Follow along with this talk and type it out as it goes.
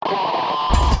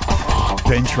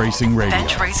Bench Racing Radio.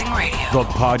 Bench Racing Radio. The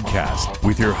podcast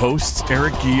with your hosts,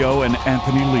 Eric Gio and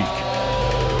Anthony Leake.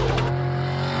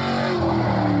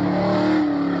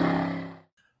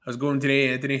 How's it going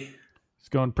today, Anthony? It's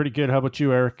going pretty good. How about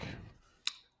you, Eric?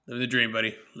 Living the dream,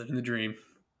 buddy. Living the dream.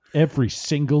 Every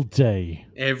single day.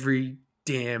 Every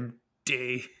damn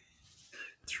day.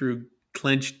 Through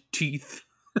clenched teeth.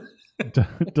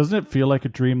 Doesn't it feel like a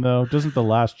dream, though? Doesn't the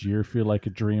last year feel like a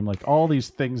dream? Like all these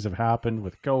things have happened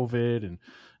with COVID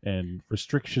and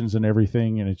restrictions and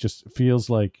everything, and it just feels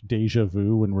like deja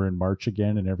vu when we're in March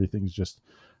again and everything's just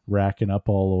racking up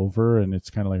all over, and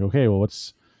it's kind of like, okay, well,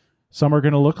 what's summer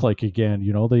going to look like again?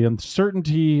 You know, the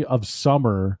uncertainty of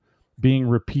summer being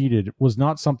repeated was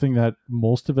not something that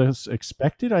most of us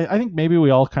expected. I think maybe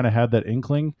we all kind of had that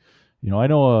inkling. You know, I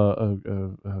know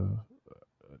an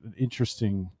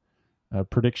interesting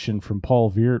prediction from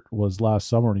Paul Viert was last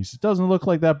summer, and he said, it doesn't look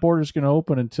like that border's going to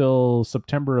open until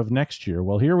September of next year.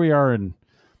 Well, here we are in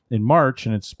March,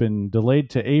 and it's been delayed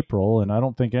to April, and I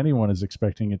don't think anyone is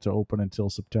expecting it to open until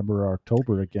September or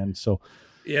October again. So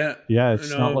yeah,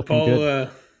 it's not looking good.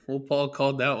 Paul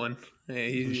called that one.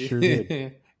 He sure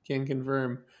did. Can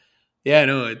confirm. Yeah,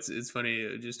 no, it's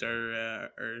funny. Just our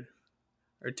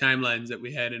timelines that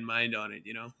we had in mind on it.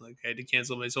 You know, like I had to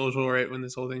cancel my social right when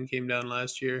this whole thing came down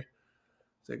last year.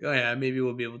 It's like, oh yeah, maybe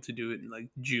we'll be able to do it in like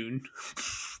June.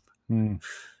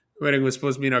 Wedding was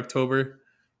supposed to be in October.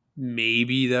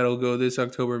 Maybe that'll go this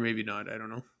October. Maybe not. I don't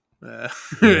know.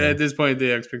 At this point,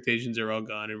 the expectations are all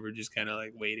gone, and we're just kind of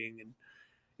like waiting. And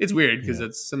it's weird because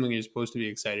that's something you're supposed to be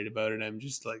excited about, and I'm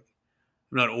just like,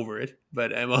 I'm not over it,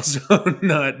 but I'm also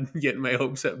not getting my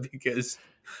hopes up because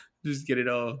just get it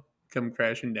all come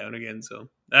crashing down again. So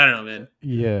I don't know, man.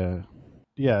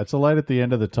 Yeah, it's a light at the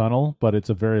end of the tunnel, but it's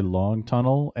a very long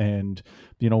tunnel. And,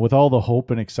 you know, with all the hope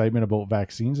and excitement about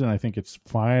vaccines, and I think it's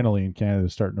finally in Canada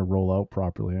starting to roll out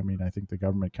properly. I mean, I think the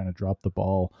government kind of dropped the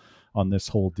ball on this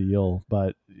whole deal.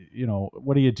 But, you know,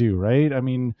 what do, right? I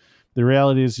mean, the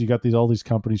reality is you got all these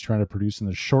companies trying to produce, and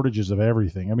there's shortages of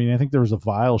everything. I mean, I think there was a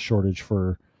vial shortage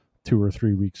for 2 or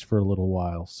 3 weeks for a little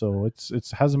while. So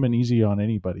it hasn't been easy on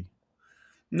anybody.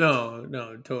 No,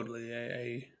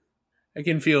 totally. I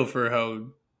can feel for how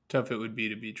tough it would be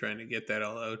to be trying to get that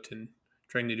all out and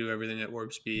trying to do everything at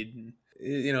warp speed. And,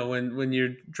 you know, when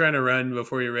you're trying to run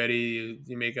before you're ready,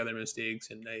 you make other mistakes.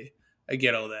 And I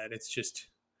get all that. It's just,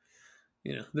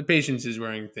 you know, the patience is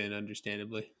wearing thin,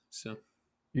 understandably. So,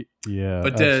 yeah.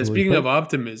 But speaking of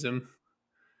optimism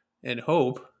and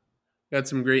hope, got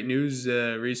some great news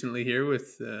recently here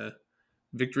with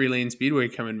Victory Lane Speedway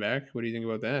coming back. What do you think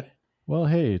about that? Well,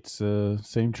 hey, it's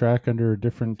same track under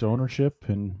different ownership,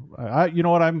 and I you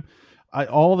know what,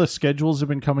 all the schedules have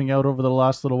been coming out over the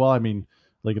last little while. I mean,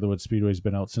 Lake of the Woods Speedway's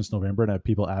been out since November, and I have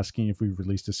people asking if we've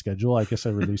released a schedule. I guess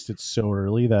I released it so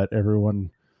early that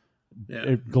everyone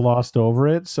glossed over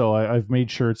it, so I've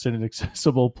made sure it's in an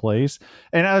accessible place.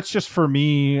 And that's just for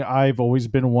me. I've always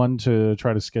been one to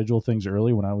try to schedule things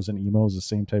early. When I was in emo, it was the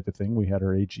same type of thing. We had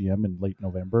our AGM in late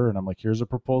November, and I'm like, here's a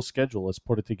proposed schedule, let's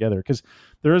put it together, because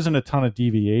there isn't a ton of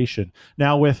deviation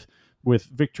now with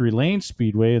Victory Lane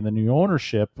Speedway and the new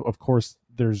ownership. Of course,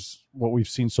 there's what we've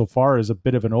seen so far is a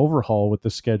bit of an overhaul with the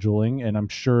scheduling, and I'm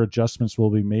sure adjustments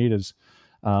will be made as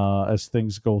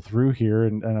things go through here,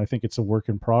 and I think it's a work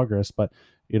in progress. But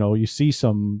you know, you see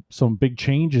some big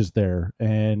changes there,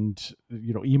 and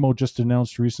you know, emo just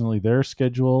announced recently their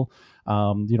schedule.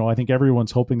 You know, I think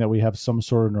everyone's hoping that we have some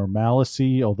sort of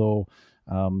normalcy, although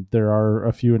there are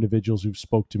a few individuals who've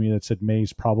spoke to me that said May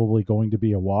is probably going to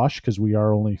be a wash because we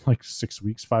are only like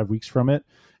 5 weeks from it,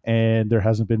 and there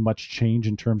hasn't been much change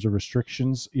in terms of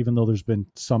restrictions, even though there's been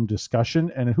some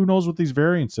discussion. And who knows with these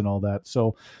variants and all that.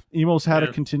 So emo's had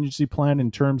a contingency plan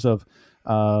in terms of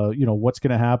you know, what's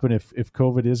going to happen if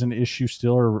COVID is an issue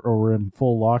still, or we're in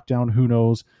full lockdown. Who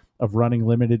knows, of running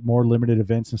more limited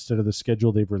events instead of the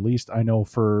schedule they've released. I know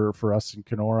for us in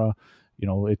Kenora, you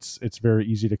know, it's very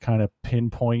easy to kind of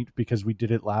pinpoint because we did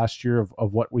it last year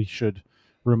of what we should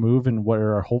remove and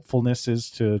where our hopefulness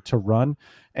is to run.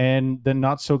 And then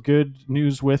not so good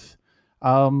news with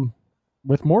Morden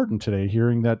today,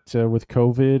 hearing that with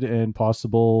COVID and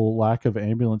possible lack of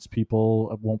ambulance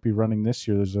people won't be running this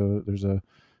year. There's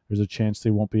a chance they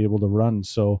won't be able to run.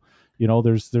 So, you know,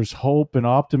 there's hope and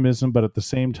optimism, but at the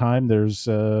same time, there's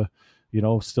you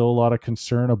know, still a lot of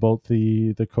concern about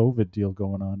the COVID deal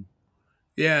going on.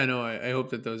 Yeah, no, I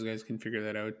hope that those guys can figure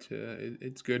that out.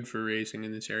 It's good for racing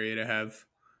in this area to have,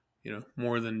 you know,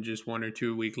 more than just 1 or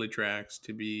 2 weekly tracks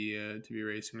to be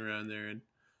racing around there. And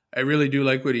I really do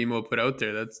like what emo put out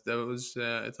there. That was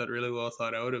I thought really well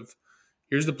thought out. Of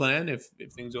here's the plan. If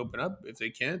things open up, if they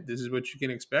can't, this is what you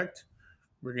can expect.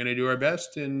 we're gonna do our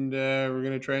best, and we're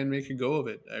gonna try and make a go of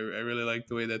it. I really like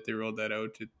the way that they rolled that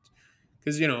out.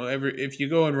 Because if you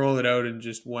go and roll it out in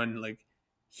just one, like,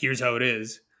 here's how it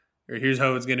is, or here's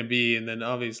how it's gonna be, and then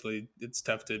obviously it's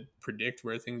tough to predict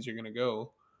where things are gonna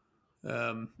go.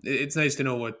 It's nice to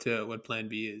know what Plan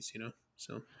B is.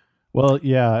 So Well,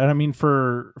 yeah, and I mean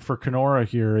for Kenora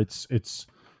here, it's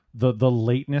the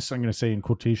lateness. I'm going to say in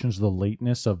quotations, the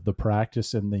lateness of the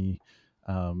practice and the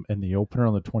opener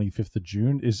on the 25th of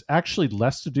June is actually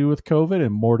less to do with COVID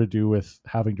and more to do with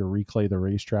having to reclay the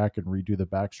racetrack and redo the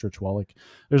backstretch wall. Like,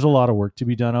 there's a lot of work to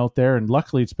be done out there, and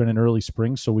luckily it's been an early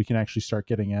spring, so we can actually start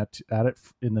getting at it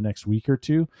in the next week or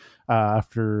two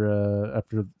after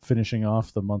finishing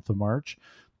off the month of March.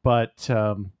 But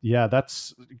yeah,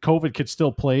 that's COVID could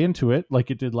still play into it like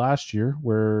it did last year,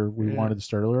 where we wanted to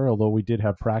start earlier. Although we did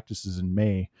have practices in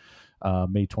May.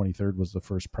 May 23rd was the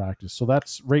first practice. So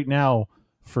that's right now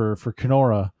for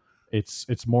Kenora.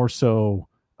 It's more so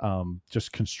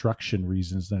just construction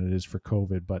reasons than it is for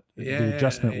COVID. But the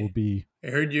adjustment will be. I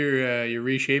heard you're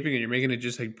reshaping and you're making it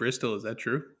just like Bristol. Is that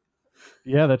true?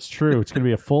 Yeah, that's true. It's going to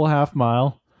be a full half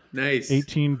mile. Nice.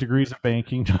 18 degrees of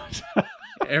banking.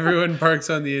 Everyone parks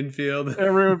on the infield.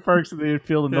 Everyone parks in the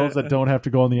infield, and those that don't have to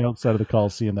go on the outside of the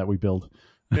Coliseum that we build.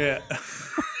 Yeah.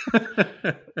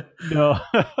 No.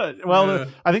 Well,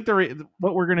 I think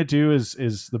what we're going to do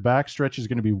is the back stretch is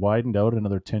going to be widened out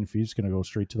another 10 feet. It's going to go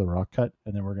straight to the rock cut,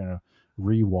 and then we're going to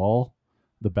re-wall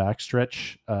the back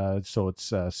stretch so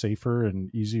it's safer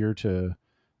and easier to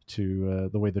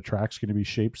the way the track's going to be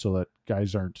shaped, so that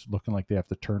guys aren't looking like they have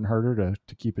to turn harder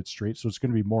to keep it straight. So it's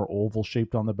going to be more oval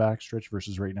shaped on the back stretch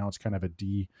versus right now it's kind of a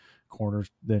D corner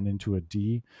then into a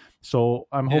D. So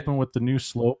I'm hoping with the new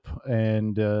slope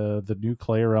and the new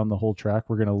clay around the whole track,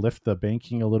 we're going to lift the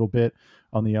banking a little bit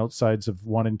on the outsides of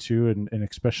 1 and 2 and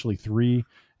especially 3,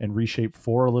 and reshape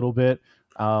 4 a little bit.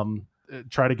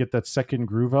 Try to get that second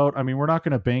groove out. I mean, we're not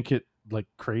going to bank it like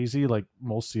crazy like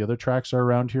most of the other tracks are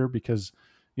around here, because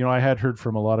I had heard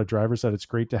from a lot of drivers that it's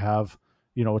great to have,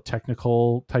 a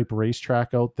technical type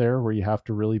racetrack out there where you have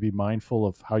to really be mindful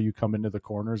of how you come into the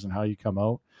corners and how you come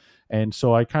out. And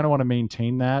so I kind of want to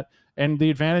maintain that. And the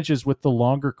advantage is with the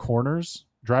longer corners,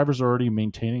 drivers are already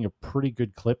maintaining a pretty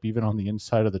good clip, even on the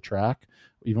inside of the track,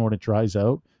 even when it dries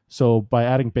out. So by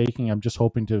adding baking, I'm just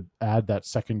hoping to add that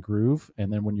second groove.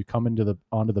 And then when you come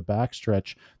onto the back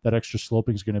stretch, that extra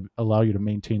sloping is going to allow you to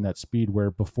maintain that speed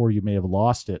where before you may have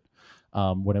lost it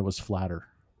when it was flatter.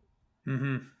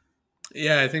 Mm-hmm.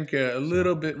 Yeah, I think a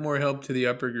little bit more help to the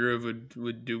upper groove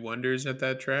would do wonders at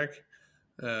that track.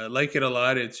 Like it a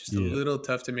lot. It's just a little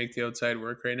tough to make the outside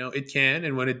work right now. It can,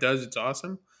 and when it does, it's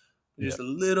awesome. Just a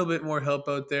little bit more help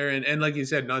out there. And like you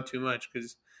said, not too much,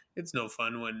 because it's no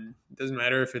fun when it doesn't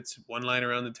matter if it's one line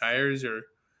around the tires or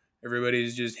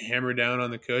everybody's just hammered down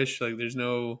on the cush. Like, there's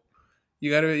no,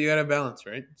 you gotta balance,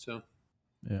 right? So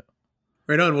yeah.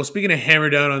 Right on. Well, speaking of hammer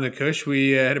down on the cush,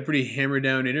 we had a pretty hammer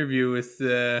down interview with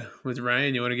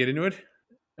Ryan. You want to get into it?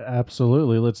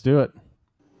 Absolutely. Let's do it.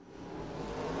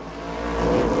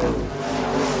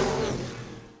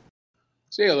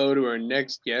 Say hello to our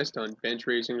next guest on Bench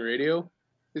Racing Radio.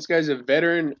 This guy's a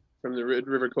veteran from the Red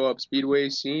River Co-op Speedway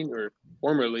scene, or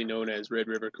formerly known as Red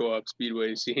River Co-op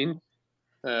Speedway scene.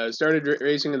 Started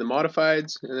racing in the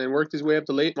modifieds and then worked his way up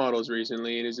to late models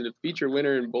recently, and is a feature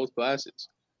winner in both classes.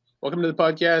 Welcome to the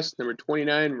podcast, number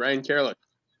 29, Ryan Karlick.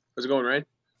 How's it going, Ryan?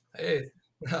 Hey,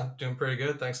 doing pretty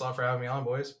good. Thanks a lot for having me on,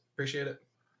 boys. Appreciate it.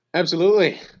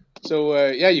 Absolutely.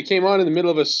 So, you came on in the middle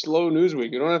of a slow news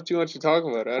week. You don't have too much to talk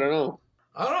about. I don't know.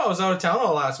 I was out of town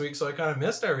all last week, so I kind of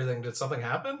missed everything. Did something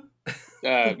happen?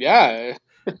 Yeah.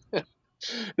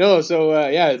 No,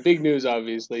 so big news.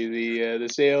 Obviously, the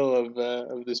sale of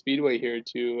the Speedway here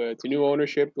to new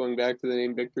ownership, going back to the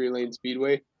name Victory Lane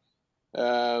Speedway.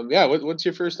 What's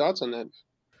your first thoughts on that?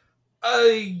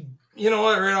 You know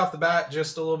what? Right off the bat,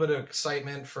 just a little bit of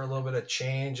excitement for a little bit of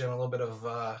change and a little bit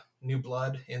of new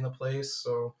blood in the place.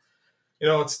 So,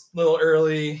 it's a little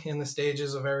early in the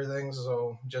stages of everything.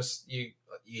 So just you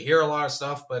hear a lot of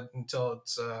stuff, but until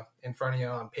it's in front of you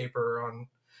on paper or on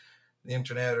the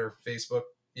internet or Facebook,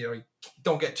 you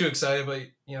don't get too excited. But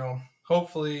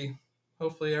hopefully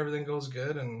everything goes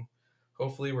good, and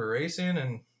hopefully we're racing,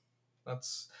 and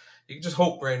you can just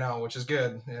hope right now, which is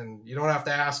good. And you don't have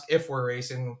to ask if we're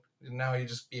racing. Now you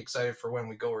just be excited for when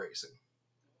we go racing.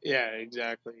 Yeah,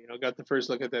 exactly. Got the first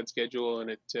look at that schedule, and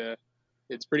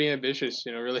it's pretty ambitious.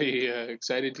 Really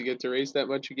excited to get to race that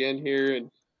much again here,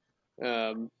 and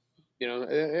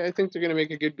I think they're going to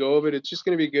make a good go of it. It's just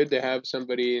going to be good to have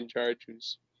somebody in charge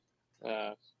who's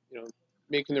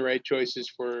making the right choices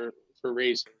for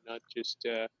racing, not just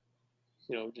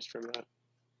just from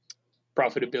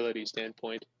profitability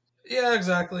standpoint. Yeah,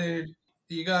 exactly.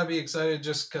 You gotta be excited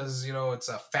just because it's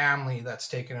a family that's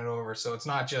taking it over. So it's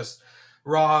not just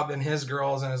Rob and his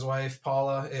girls and his wife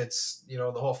Paula. It's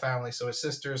the whole family. So his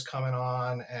sister's coming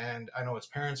on, and I know his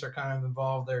parents are kind of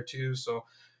involved there too. So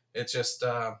it's just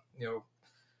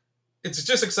it's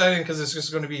just exciting because it's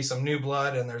just going to be some new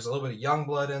blood, and there's a little bit of young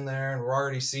blood in there, and we're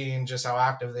already seeing just how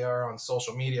active they are on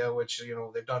social media. Which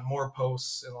they've done more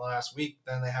posts in the last week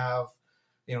than they have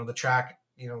the track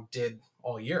did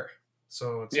all year.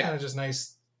 So it's kind of just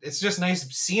nice. It's just nice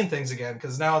seeing things again,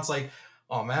 because now it's like,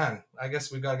 oh man, I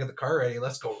guess we've got to get the car ready.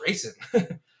 Let's go racing.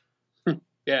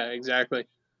 Yeah, exactly.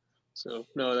 So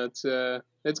no, that's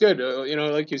good.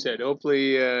 Like you said,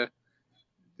 hopefully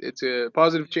it's a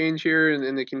positive change here,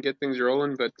 and they can get things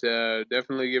rolling. But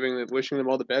definitely wishing them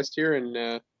all the best here,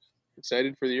 and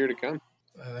excited for the year to come.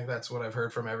 I think that's what I've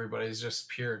heard from everybody, is just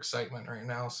pure excitement right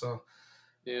now. So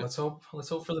Yeah, let's hope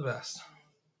for the best.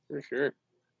 for sure.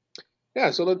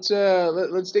 Yeah, so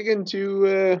let's dig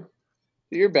into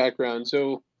your background.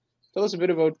 So tell us a bit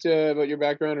about your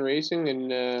background in racing,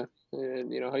 and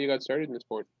how you got started in the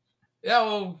sport. Yeah,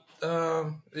 well,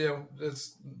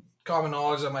 it's common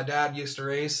knowledge that my dad used to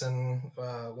race, and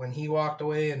when he walked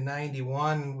away in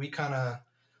 '91, we kind of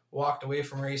walked away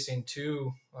from racing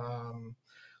too.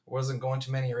 Wasn't going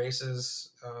to many races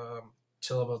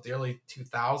till about the early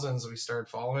 2000s. We started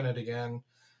following it again,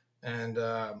 and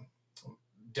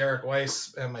Derek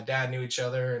Weiss and my dad knew each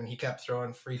other, and he kept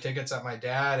throwing free tickets at my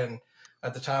dad. And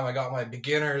at the time I got my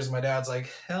beginners, my dad's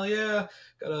like, hell yeah,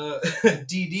 got a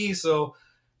DD. So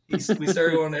we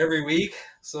started going every week.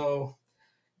 So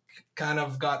kind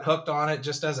of got hooked on it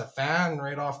just as a fan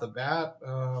right off the bat.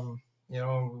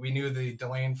 We knew the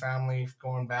Delane family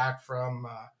going back from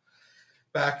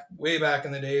way back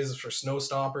in the days for snow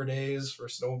stomper days, for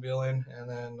snowmobiling. And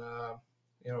then,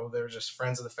 they were just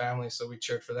friends of the family. So we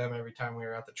cheered for them every time we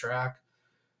were at the track.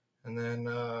 And then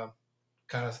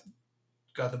kind of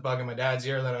got the bug in my dad's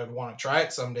ear that I'd want to try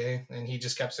it someday. And he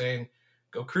just kept saying,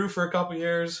 go crew for a couple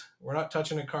years. We're not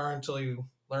touching a car until you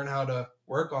learn how to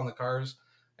work on the cars,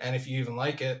 and if you even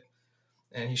like it.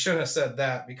 And he shouldn't have said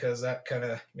that, because that kind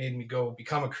of made me go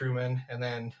become a crewman and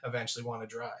then eventually want to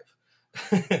drive.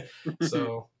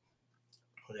 So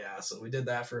we did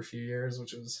that for a few years,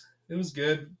 it was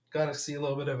good. Got to see a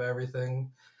little bit of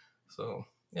everything. So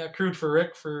crewed for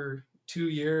Rick for 2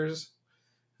 years,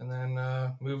 and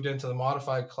then moved into the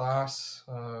modified class.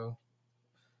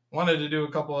 Wanted to do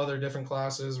a couple other different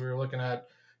classes. We were looking at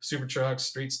super trucks,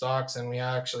 street stocks, and we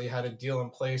actually had a deal in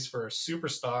place for a super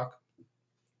stock.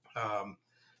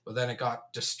 But then it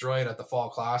got destroyed at the Fall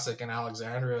Classic in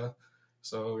Alexandria.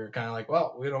 So we were kind of like,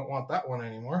 well, we don't want that one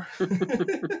anymore.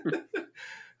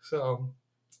 So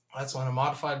that's when a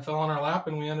modified fell on our lap,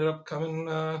 and we ended up coming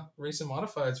racing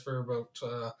modifieds for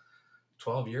about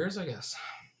 12 years, I guess.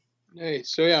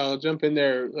 Nice. So I'll jump in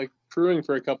there. Like, crewing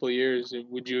for a couple of years,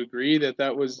 would you agree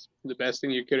that was the best thing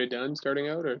you could have done starting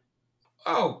out, or?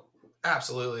 Oh,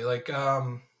 absolutely. Like,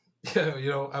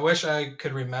 I wish I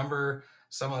could remember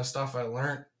some of the stuff I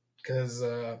learned, because,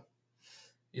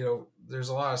 there's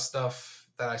a lot of stuff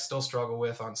that I still struggle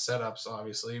with on setups,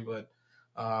 obviously, but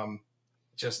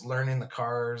just learning the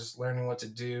cars, learning what to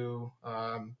do,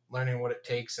 learning what it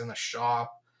takes in the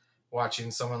shop,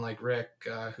 watching someone like Rick,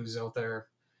 who's out there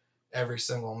every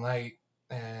single night,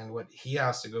 and what he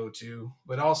has to go to.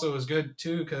 But also it was good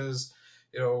too, because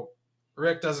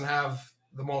Rick doesn't have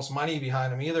the most money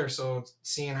behind him either, so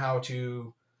seeing how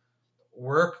to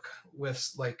work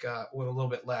with with a little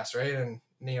bit less, right? And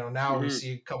now we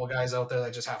see a couple guys out there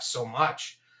that just have so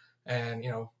much, and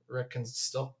Rick can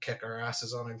still kick our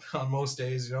asses on most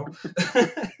days.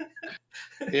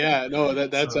 Yeah, no,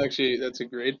 that's a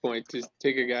great point. To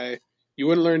take a guy, you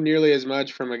wouldn't learn nearly as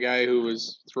much from a guy who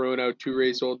was throwing out 2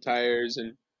 race old tires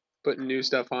and putting new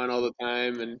stuff on all the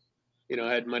time, and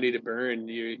had money to burn.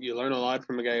 You learn a lot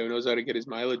from a guy who knows how to get his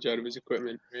mileage out of his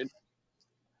equipment, right?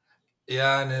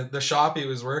 Yeah, and the shop he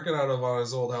was working out of on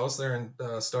his old house there in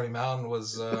Stony Mountain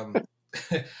was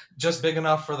just big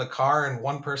enough for the car and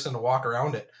one person to walk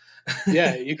around it.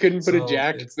 Yeah, you couldn't put a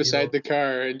jack beside the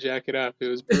car and jack it up. It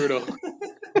was brutal.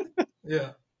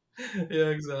 Yeah,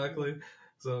 exactly.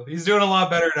 So he's doing a lot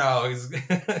better now.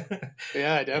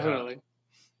 Yeah, definitely.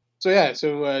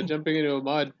 So jumping into a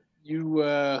mod,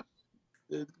 you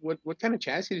what kind of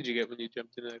chassis did you get when you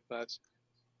jumped into that class?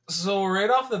 So right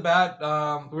off the bat,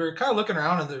 we were kind of looking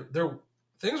around, and there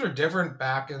things were different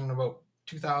back in about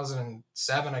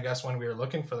 2007, I guess, when we were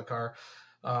looking for the car.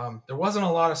 There wasn't a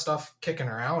lot of stuff kicking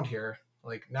around here.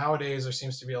 Like nowadays, there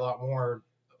seems to be a lot more.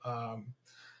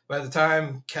 By the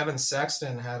time Kevin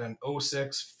Sexton had an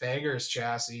 06 Fagers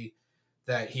chassis,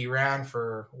 that he ran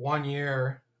for 1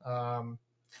 year.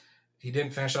 He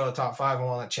didn't finish out of the top 5 and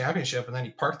won that championship, and then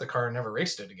he parked the car and never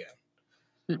raced it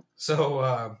again.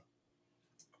 So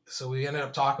we ended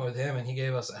up talking with him, and he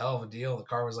gave us a hell of a deal. The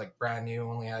car was like brand new,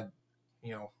 only had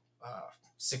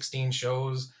 16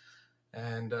 shows,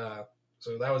 and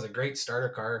so that was a great starter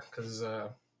car because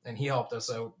and he helped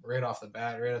us out right off the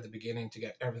bat, right at the beginning, to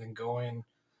get everything going.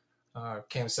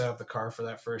 Came set up the car for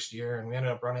that first year, and we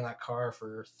ended up running that car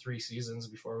for 3 seasons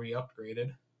before we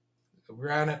upgraded. We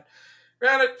ran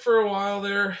it for a while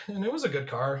there, and it was a good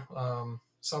car.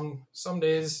 Some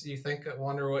days you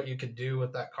wonder what you could do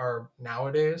with that car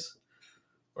nowadays,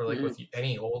 or like with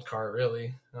any old car,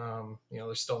 really.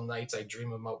 There's still nights I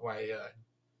dream about my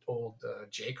old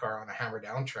J car on a hammer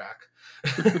down track.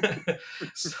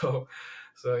 so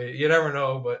you never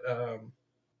know, but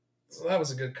so that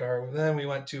was a good car. Then we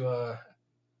went to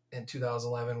in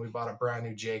 2011 we bought a brand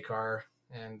new J car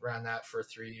and ran that for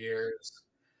 3 years.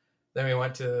 Then we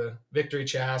went to Victory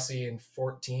Chassis in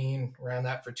 14, ran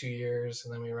that for 2 years,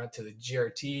 and then we went to the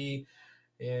GRT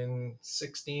in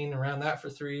 16 and ran that for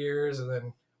 3 years, and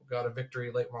then got a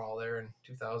Victory late model there in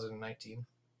 2019.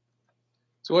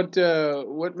 So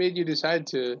what made you decide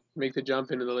to make the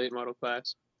jump into the late model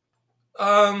class?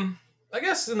 I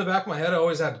guess in the back of my head I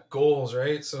always had goals,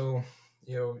 right? So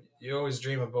you always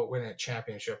dream about winning a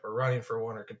championship or running for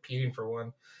one or competing for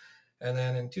one. And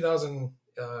then in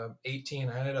 2018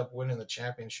 I ended up winning the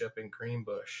championship in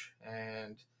Greenbush,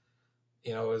 and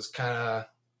it was kind of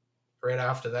right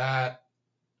after that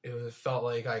it felt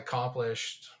like I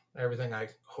accomplished everything I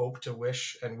hoped to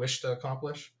wish to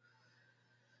accomplish.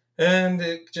 And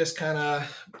it just kind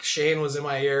of, Shane was in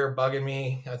my ear bugging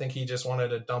me. I think he just wanted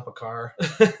to dump a car.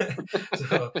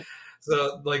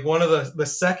 so like one of the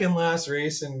second last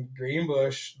race in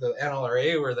Greenbush, the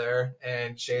NLRA were there,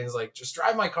 and Shane's like, just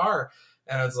drive my car.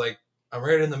 And I was like, I'm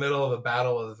right in the middle of a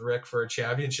battle with Rick for a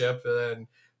championship. And then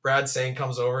Brad Sane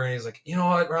comes over and he's like, you know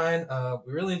what, Ryan,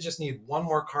 we really just need one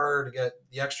more car to get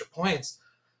the extra points.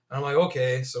 And I'm like,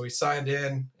 okay. So we signed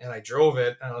in and I drove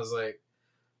it, and I was like,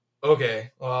 okay,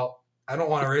 well, I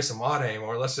don't want to race a mod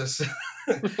anymore. Let's just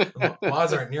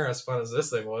mods aren't near as fun as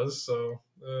this thing was. So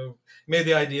made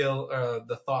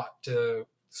the thought to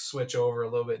switch over a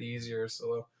little bit easier.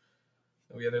 So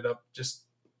we ended up just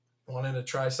wanting to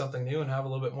try something new and have a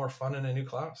little bit more fun in a new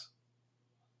class.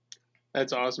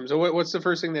 That's awesome. So what's the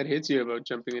first thing that hits you about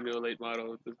jumping into a late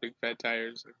model with the big fat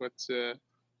tires? Like what's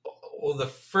Well, the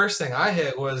first thing I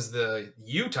hit was the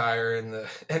U tire in the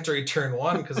entry turn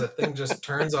 1, because the thing just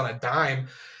turns on a dime.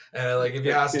 And like if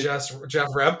you ask Jeff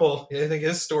Rempel, I think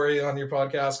his story on your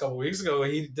podcast a couple weeks ago,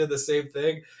 he did the same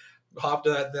thing, hopped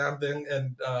to that damn thing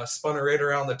and spun it right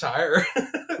around the tire.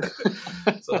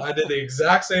 So I did the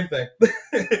exact same thing.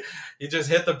 You just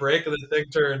hit the brake and the thing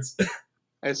turns.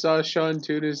 I saw Sean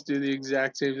Tunis do the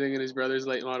exact same thing in his brother's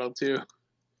late model too.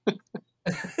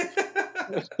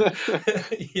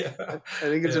 Yeah, I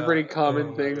think it's a pretty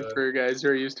common thing for guys who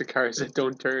are used to cars that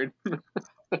don't turn.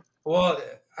 Well,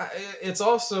 it's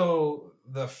also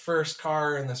the first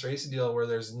car in this racing deal where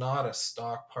there's not a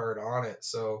stock part on it,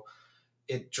 so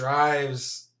it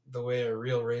drives the way a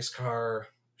real race car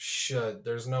should.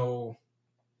 There's no,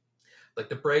 like,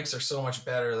 the brakes are so much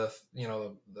better,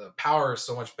 the power is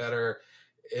so much better.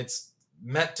 It's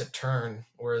meant to turn,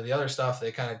 where the other stuff,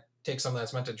 they kind of take something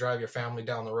that's meant to drive your family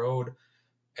down the road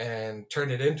and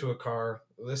turn it into a car.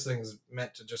 This thing's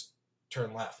meant to just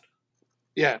turn left.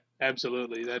 Yeah,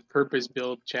 absolutely. That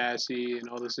purpose-built chassis and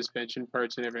all the suspension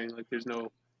parts and everything, like there's no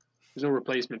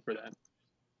replacement for that.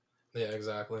 Yeah,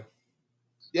 exactly.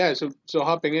 Yeah, so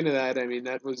hopping into that, I mean,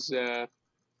 that was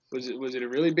it a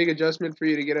really big adjustment for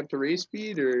you to get up to race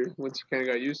speed, or once you kind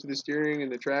of got used to the steering and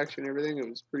the traction and everything, it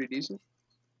was pretty decent?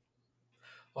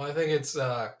 Well, I think it's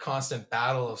a constant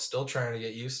battle of still trying to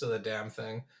get used to the damn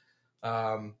thing.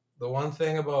 The one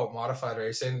thing about modified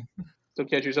racing, So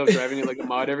catch yourself driving it like a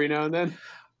mod every now and then?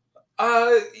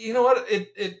 you know what?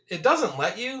 It doesn't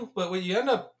let you, but what you end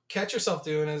up catch yourself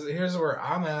doing is, here's where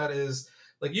I'm at, is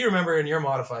like, you remember in your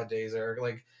modified days, Eric,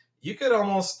 like you could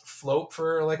almost float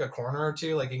for like a corner or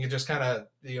two. Like you could just kind of,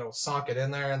 sonk it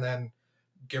in there and then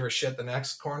give her shit the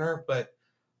next corner. But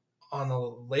on the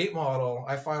late model,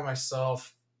 I find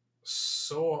myself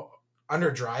so under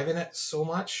driving it so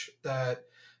much that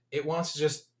it wants to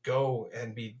just go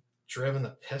and be driven the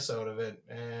piss out of it,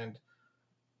 and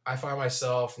I find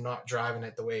myself not driving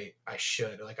it the way I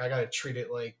should. Like I gotta treat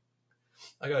it like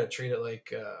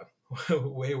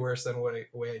way worse than what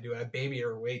way I do. I baby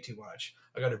her way too much.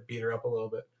 I gotta beat her up a little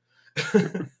bit.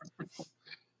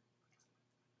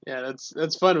 Yeah,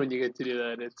 that's fun when you get to do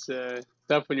that. It's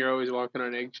tough when you're always walking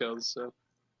on eggshells. So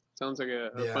Sounds like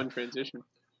a Yeah. fun transition.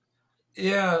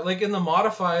 Yeah, like in the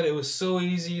modified, it was so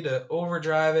easy to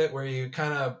overdrive it, where you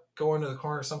kind of go into the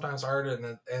corner sometimes hard,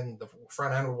 and the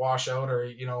front end would wash out, or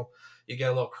you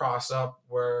get a little cross up.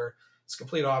 Where it's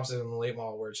complete opposite in the late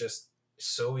model, where it's just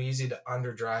so easy to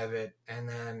underdrive it, and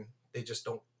then they just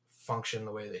don't function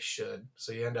the way they should.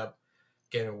 So you end up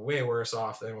getting way worse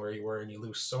off than where you were, and you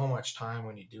lose so much time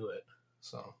when you do it.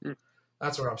 So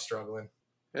that's where I'm struggling.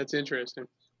 That's interesting.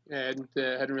 I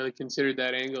hadn't really considered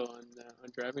that angle on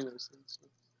driving those things.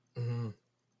 So. Mm-hmm.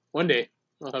 One day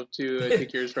I'll have to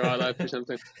take yours for a lap or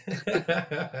something.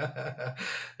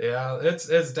 Yeah,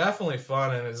 it's definitely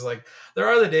fun, and it's like there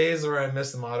are the days where I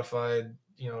miss the modified,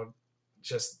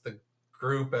 just the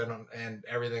group and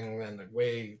everything and the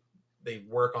way they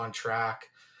work on track.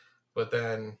 But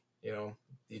then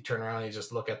you turn around and you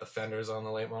just look at the fenders on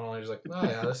the late model, and you're just like, oh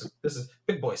yeah, this is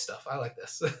big boy stuff. I like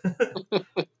this.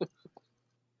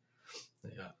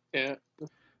 Yeah.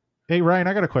 Hey Ryan,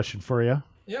 I got a question for you.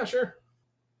 Yeah, sure.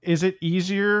 Is it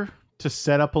easier to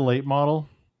set up a late model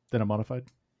than a modified?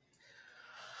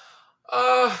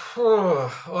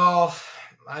 Well,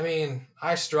 I mean,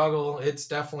 I struggle. It's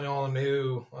definitely all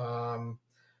new.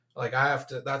 Like I have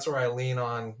to. That's where I lean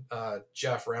on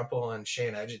Jeff Rempel and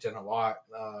Shane Edgerton a lot,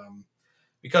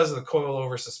 because of the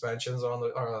coilover suspensions on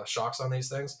the shocks on these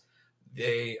things.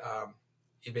 They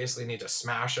you basically need to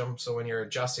smash them. So when you're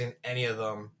adjusting any of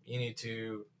them, you need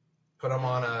to put them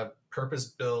on a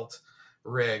purpose-built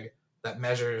rig that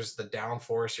measures the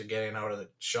downforce you're getting out of the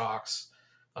shocks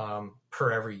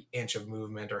per every inch of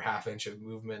movement or half inch of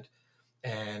movement.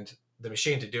 And the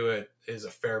machine to do it is a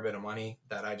fair bit of money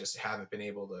that I just haven't been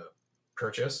able to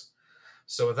purchase.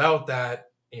 So without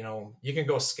that, you can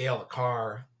go scale the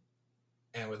car,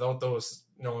 and without those,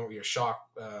 knowing what your shock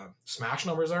smash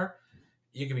numbers are,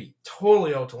 you could be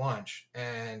totally out to lunch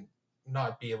and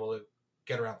not be able to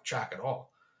get around the track at all.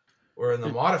 Where in the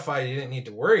modified, you didn't need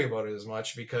to worry about it as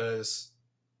much because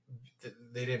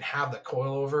they didn't have the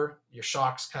coilover. Your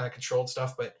shocks kind of controlled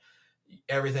stuff, but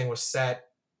everything was set.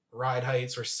 Ride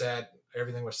heights were set.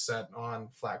 Everything was set on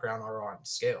flat ground or on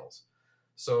scales.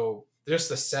 So just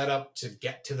the setup to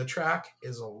get to the track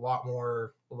is a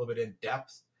little bit in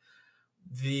depth.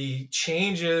 The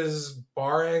changes,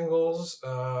 bar angles,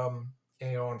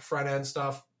 and front end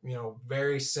stuff,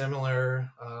 very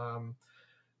similar.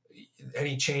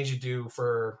 Any change you do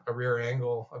for a rear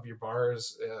angle of your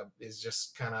bars is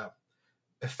just kind of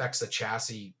affects the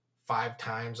chassis 5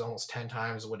 times, almost 10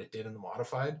 times what it did in the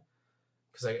modified,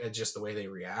 because it's just the way they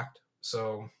react.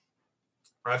 So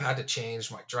I've had to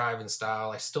change my driving style.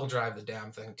 I still drive the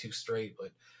damn thing too straight, but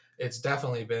it's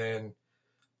definitely been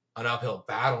an uphill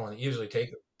battle, and it usually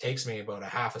takes me about a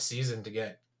half a season to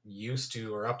get used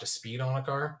to or up to speed on a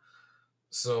car.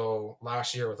 So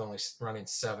last year, with only running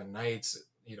 7 nights,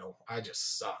 I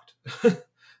just sucked.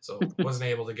 So wasn't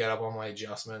able to get up on my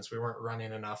adjustments. We weren't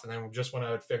running enough. And then just when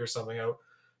I would figure something out,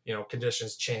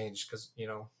 conditions changed, because,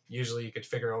 usually you could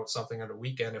figure out something on a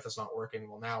weekend if it's not working.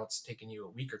 Well, now it's taking you a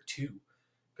week or 2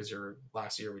 because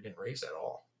last year we didn't race at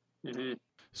all. Mm-hmm.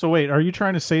 So wait, are you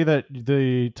trying to say that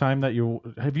the time that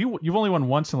you've only won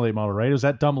once in the late model, right? Is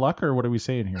that dumb luck, or what are we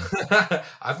saying here?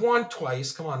 I've won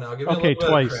twice. Come on now, give me okay, a little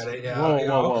twice. bit of credit. Yeah,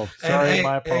 whoa. Sorry,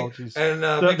 my apologies. And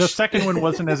the second one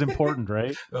wasn't as important,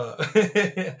 right? No,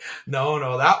 that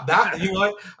you know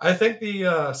what? I think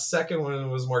the second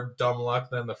one was more dumb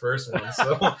luck than the first one.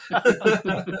 So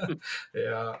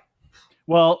yeah.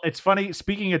 Well, it's funny.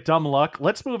 Speaking of dumb luck,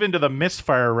 let's move into the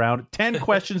misfire round. 10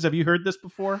 questions. Have you heard this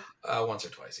before? Once or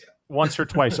twice, yeah. Once or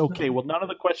twice. Okay. Well, none of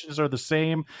the questions are the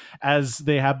same as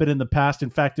they have been in the past.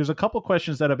 In fact, there's a couple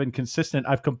questions that have been consistent.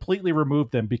 I've completely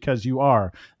removed them because you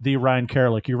are the Ryan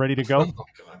Karlik. You ready to go? Oh,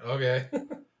 God. Okay.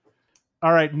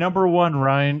 All right. Number 1,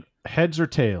 Ryan, heads or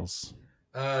tails?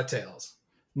 Tails.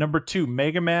 Number 2,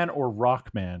 Mega Man or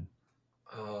Rockman?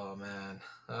 Oh, man.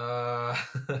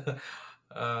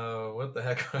 What the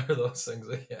heck are those things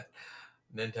again?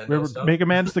 Nintendo Remember, stuff? Mega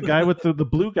Man's the guy with the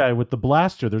blue guy with the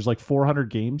blaster. There's like 400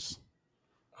 games.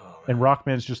 Oh, and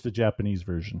Rockman's just the Japanese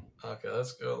version. Okay,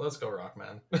 let's go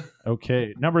Rockman.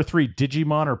 Okay. Number 3,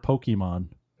 Digimon or Pokemon?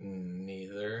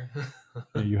 Neither.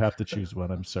 You have to choose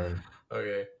one. I'm sorry.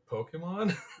 Okay,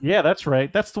 Pokemon? Yeah, that's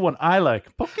right. That's the one I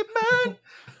like. Pokemon!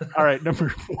 All right, number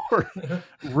 4,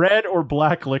 red or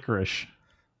black licorice?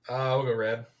 We'll go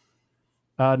red.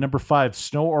 Number 5,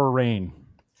 snow or rain?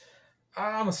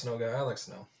 I'm a snow guy. I like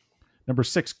snow. Number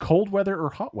 6, cold weather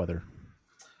or hot weather?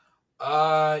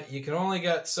 You can only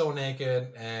get so naked,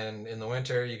 and in the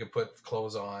winter you can put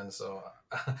clothes on, so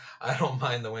I don't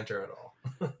mind the winter at all.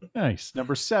 Nice.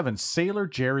 Number 7, Sailor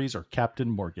Jerry's or Captain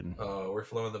Morgan. Oh, we're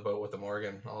floating the boat with the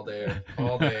Morgan all day,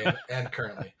 and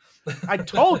currently. I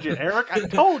told you, Eric. I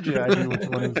told you I knew which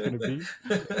one it was going to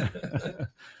be.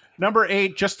 Number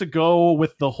 8, just to go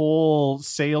with the whole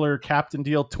Sailor Captain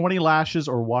deal, 20 lashes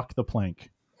or walk the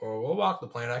plank. Or we'll walk the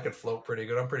plane. I could float pretty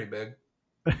good. I'm pretty big.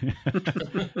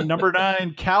 Number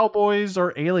 9, Cowboys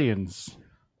or Aliens.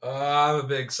 I'm a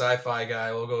big sci-fi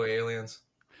guy. We'll go Aliens.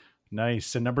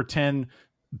 Nice. And number 10,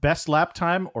 best lap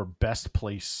time or best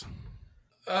place.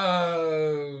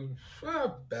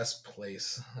 Best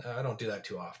place. I don't do that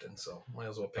too often, so might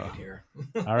as well pick it here.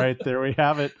 All right, there we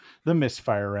have it. The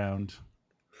misfire round.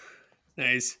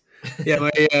 Nice. Yeah,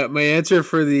 my answer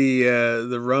for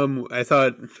the rum, I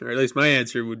thought, or at least my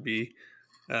answer would be,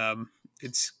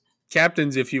 it's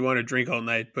captains if you want to drink all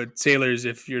night, but sailors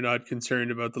if you're not concerned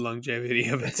about the longevity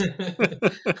of it,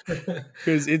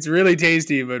 because it's really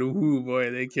tasty. But ooh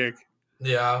boy, they kick.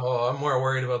 Yeah, well, I'm more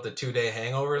worried about the 2-day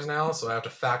hangovers now, so I have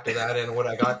to factor that in what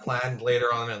I got planned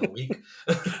later on in the week.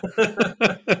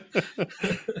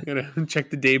 Gotta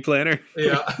check the day planner.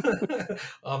 Yeah.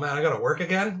 Oh man, I gotta work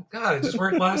again. God, I just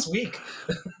worked last week.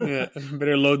 Yeah,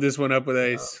 better load this one up with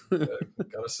ice.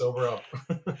 Gotta sober up.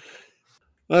 Well,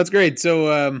 that's great.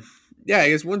 So, yeah, I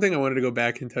guess one thing I wanted to go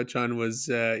back and touch on was,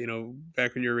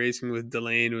 back when you were racing with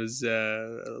Delane, was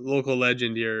a local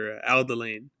legend here, Al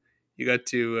Delane. You got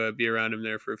to be around him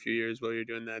there for a few years while you're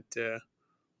doing that.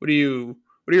 What do you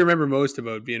remember most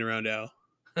about being around Al?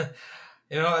 You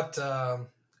know what?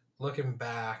 Looking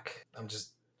back, I'm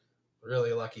just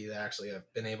really lucky that actually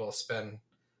I've been able to spend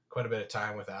quite a bit of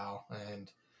time with Al.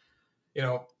 And,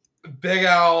 Big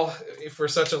Al, for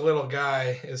such a little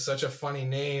guy, is such a funny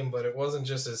name, but it wasn't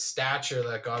just his stature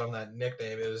that got him that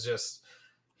nickname. It was just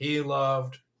he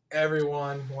loved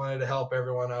everyone, wanted to help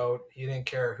everyone out. He didn't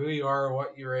care who you are or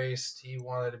what you raced. He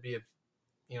wanted to be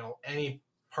any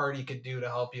part he could do to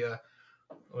help you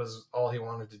was all he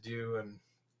wanted to do. And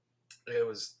it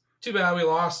was too bad we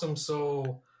lost him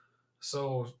so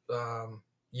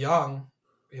young.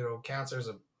 Cancer is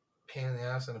a pain in the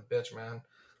ass and a bitch, man.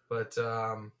 But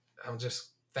I'm just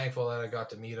thankful that I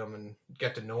got to meet him and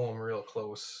get to know him real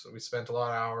close. We spent a lot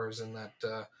of hours in that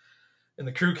in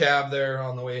the crew cab there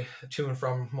on the way to and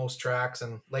from most tracks,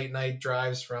 and late night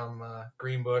drives from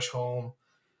Greenbush home.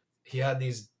 He had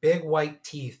these big white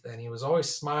teeth and he was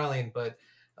always smiling, but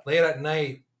late at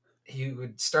night he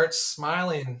would start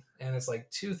smiling and it's like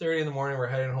 2:30 in the morning. We're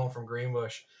heading home from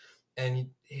Greenbush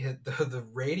and the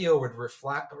radio would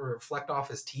reflect off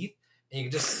his teeth. And you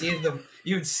could just see them.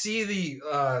 You would see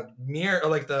the mirror, or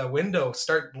like the window,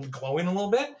 start glowing a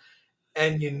little bit,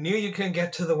 and you knew you couldn't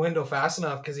get to the window fast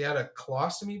enough because he had a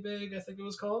colostomy bag, I think it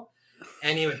was called,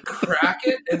 and he would crack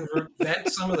it and vent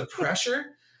some of the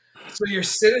pressure. So you're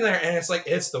sitting there, and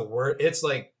it's the word. It's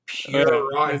like pure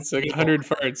rotten. It's like 100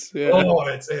 farts. Yeah. Oh,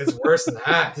 it's worse than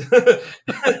that.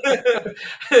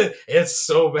 It's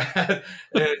so bad,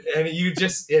 and you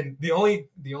just the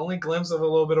only glimpse of a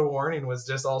little bit of warning was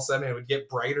just all of a sudden it would get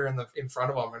brighter in front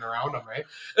of them and around them, right?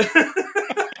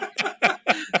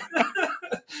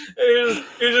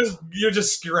 You're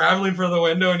just scrambling for the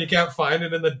window and you can't find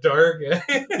it in the dark.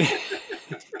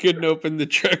 Couldn't open the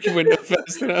truck window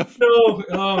fast enough. No,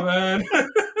 oh man.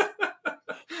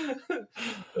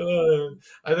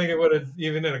 I think it would have,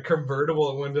 even in a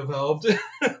convertible, it wouldn't have helped.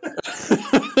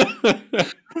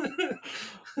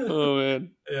 Oh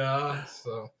man. Yeah.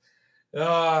 So,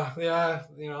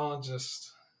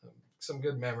 just some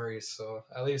good memories. So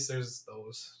at least there's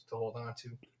those to hold on to.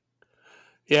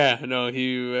 Yeah, no,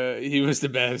 he was the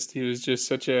best. He was just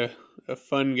such a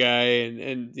fun guy,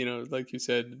 and like you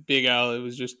said, Big Al. It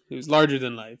was larger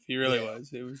than life. He really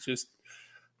was. It was just,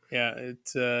 yeah.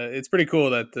 It's pretty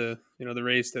cool that the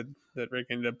race that Rick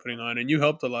ended up putting on, and you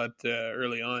helped a lot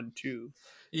early on too.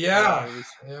 Yeah,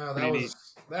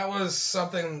 that was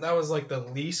something that was like the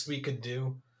least we could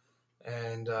do,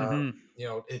 and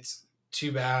it's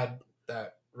too bad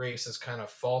that race has kind of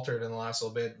faltered in the last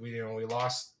little bit. We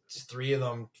lost 3 of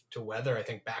them to weather, I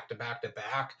think, back to back.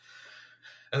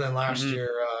 And then last year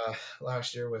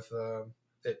with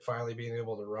it finally being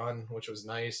able to run, which was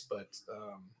nice, but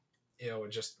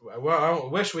I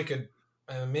wish we could.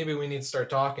 Maybe we need to start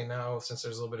talking now since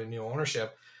there's a little bit of new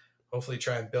ownership. Hopefully,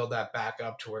 try and build that back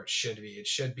up to where it should be. It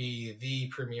should be the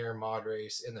premier mod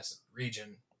race in this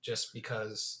region, just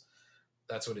because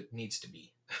that's what it needs to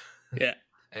be. Yeah,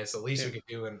 and it's the least we could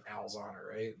do in Al's honor,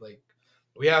 right? Like,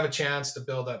 we have a chance to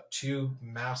build up 2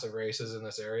 massive races in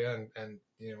this area, and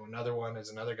another one is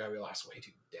another guy we lost way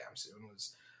too damn soon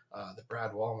was the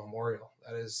Brad Wall Memorial.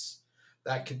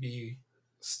 That could be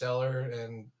stellar,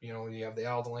 and you have the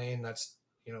Al Delane. That's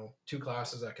two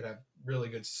classes that could have really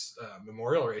good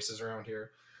memorial races around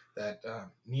here that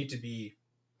need to be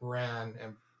ran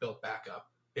and built back up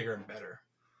bigger and better.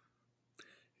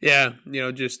 Yeah,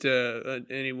 just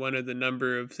any one of the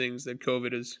number of things that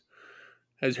COVID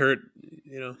has hurt.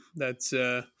 That's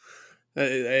I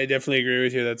definitely agree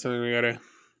with you. That's something we gotta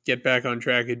get back on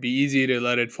track. It'd be easy to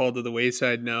let it fall to the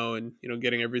wayside now, and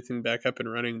getting everything back up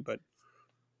and running. But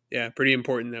yeah, pretty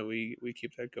important that we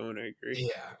keep that going. I agree.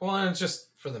 Yeah, well, and it's just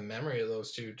for the memory of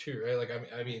those two too, right? Like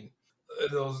I mean,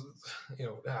 those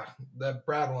that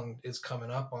Brad one is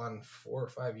coming up on 4 or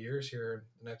 5 years here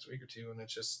next week or two, and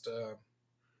it's just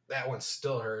that one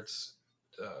still hurts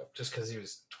just because he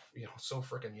was so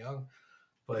freaking young.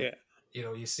 But yeah.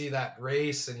 You see that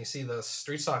race and you see the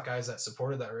street stock guys that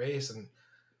supported that race, and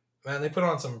man, they put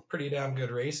on some pretty damn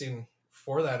good racing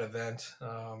for that event.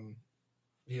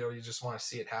 You just want to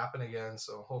see it happen again.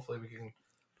 So hopefully we can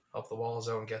help the Walls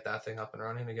out and get that thing up and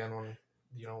running again when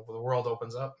the world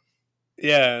opens up.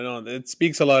 Yeah, no, it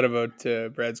speaks a lot about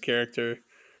Brad's character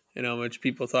and how much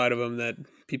people thought of him, that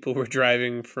people were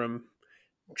driving from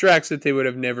tracks that they would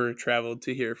have never traveled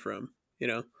to hear from.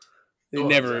 They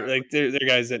never, exactly. like, they're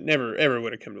guys that never ever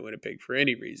would have come to Winnipeg for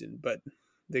any reason, but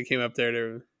they came up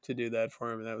there to do that for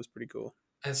him, and that was pretty cool.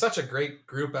 And such a great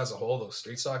group as a whole, those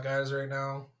street stock guys right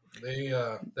now.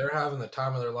 They're having the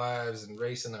time of their lives and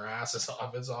racing their asses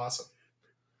off. It's awesome.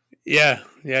 Yeah,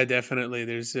 definitely.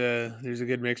 There's a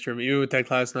good mixture. Even with that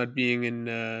class not being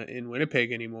in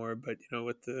Winnipeg anymore, but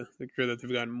with the crew that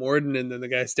they've got in Morden, and then the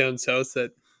guys down south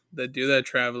that do that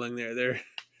traveling there,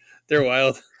 they're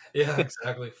wild. Yeah,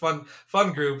 exactly. Fun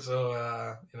group.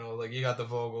 So like you got the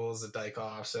Vogels, the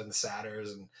Dykhoffs, and the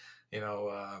Satters, and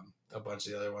a bunch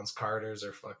of the other ones. Carters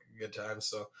are fucking good times.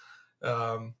 So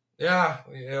and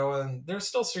there's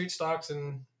still street stocks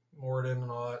in Morden and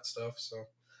all that stuff. So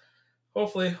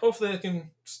hopefully they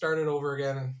can start it over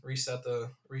again and reset the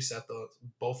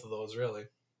both of those, really.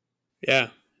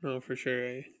 Yeah, no, for sure.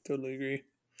 I totally agree.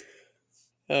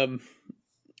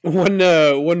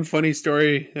 One funny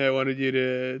story I wanted you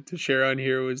to share on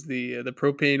here was the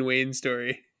propane Wayne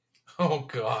story. Oh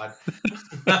God.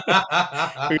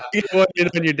 We're getting one in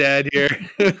on your dad here.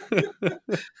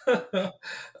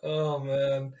 Oh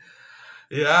man.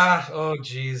 Yeah. Oh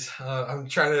geez. I'm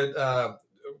trying to.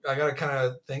 I gotta kind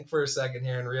of think for a second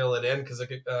here and reel it in because I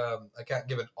can't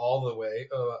give it all the way.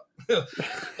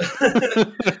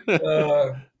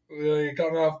 You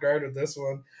caught me off guard with this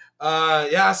one.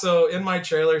 So in my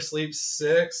trailer sleeps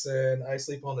 6, and I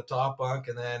sleep on the top bunk,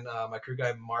 and then my crew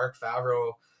guy Mark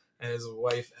Favreau and his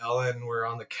wife Ellen were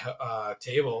on the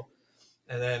table,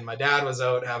 and then my dad was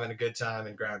out having a good time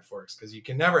in Grand Forks because you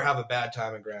can never have a bad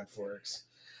time in Grand Forks.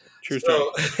 True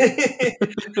story.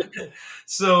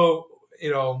 So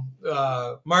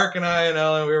Mark and I and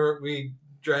Ellen, we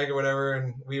drank or whatever,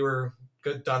 and we were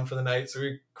done for the night, so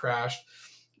we crashed,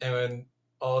 and when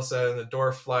all of a sudden the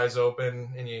door flies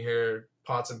open and you hear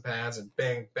pots and pans and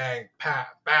bang, bang, pat,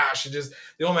 bash. The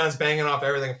old man's banging off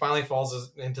everything, finally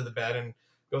falls into the bed and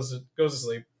goes to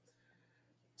sleep.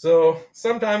 So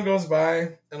some time goes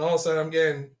by and all of a sudden I'm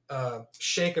getting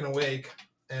shaken awake.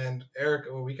 And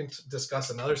Eric, we can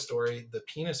discuss another story, the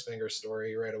penis finger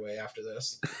story, right away after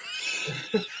this.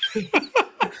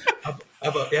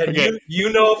 Okay.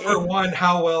 You know for one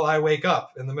how well I wake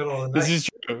up in the middle of the night. This is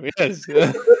true. Yes.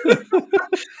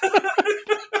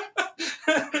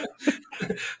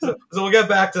 So we'll get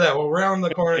back to that. We'll round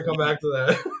the corner and come back to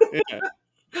that. Yeah.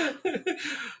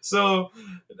 So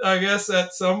I guess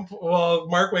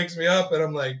Mark wakes me up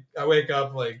and I wake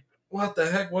up like, what the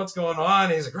heck? What's going on?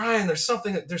 And he's like, Ryan, there's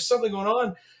something going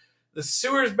on. The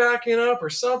sewer's backing up or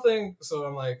something. So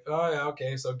I'm like, oh yeah,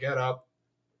 okay. So get up,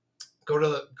 go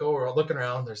looking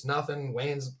around. There's nothing.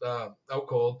 Wayne's out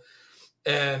cold.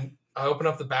 And I open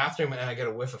up the bathroom and I get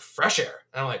a whiff of fresh air.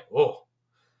 And I'm like, whoa.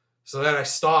 So then I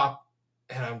stop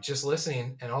and I'm just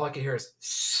listening and all I can hear is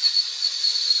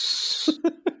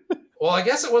well, I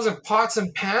guess it wasn't pots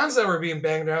and pans that were being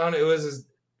banged around. It was his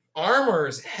arm or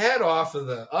his head off of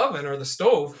the oven or the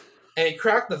stove, and he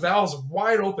cracked the valves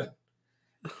wide open.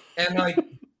 And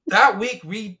that week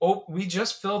we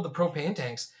just filled the propane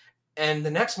tanks, and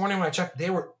the next morning when I checked, they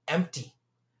were empty.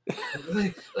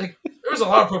 Like there was a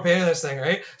lot of propane in this thing,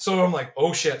 right? So I'm like,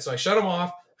 oh shit. So I shut them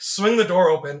off, swing the door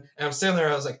open, and I'm standing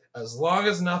there. I was like, as long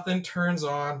as nothing turns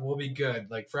on, we'll be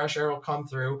good. Like fresh air will come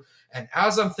through. And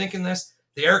as I'm thinking this,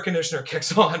 the air conditioner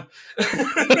kicks on. And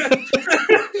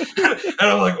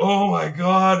I'm like, oh my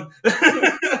God.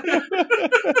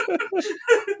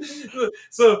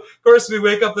 So, of course, we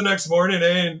wake up the next morning,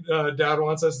 and Dad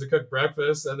wants us to cook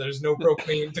breakfast, and there's no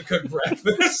propane to cook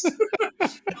breakfast.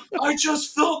 I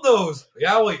just filled those.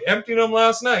 Yeah, we emptied them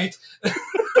last night.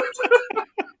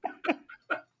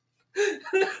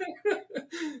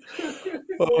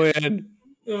 Oh man.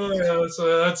 Oh yeah,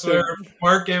 so that's where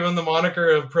Mark gave him the moniker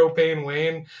of Propane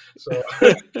Wayne. So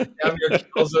Amir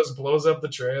kills us, blows up the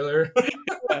trailer.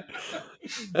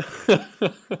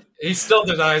 He still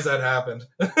denies that happened.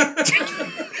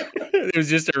 It was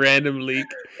just a random leak.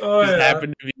 Oh Just yeah,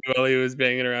 happened to be while he was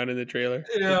banging around in the trailer.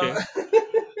 yeah.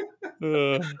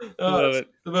 Okay. Love it.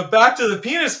 But back to the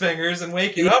penis fingers and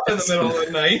waking up in the middle of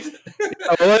the night.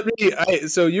 Well,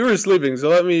 so you were sleeping,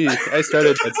 so I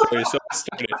started that story, so I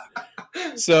started.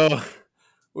 So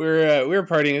we were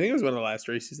partying. I think it was one of the last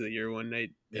races of the year one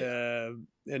night. And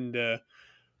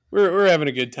we were having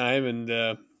a good time, and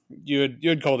you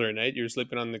had called her a night. You were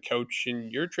sleeping on the couch in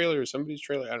your trailer or somebody's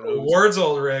trailer. I don't know. Ward's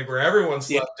old rig where everyone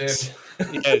slept in.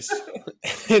 Yes.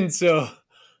 And so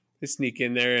I sneak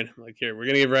in there, and I'm like, here, we're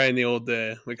gonna give Ryan the old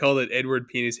we called it Edward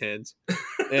Penis Hands.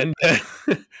 And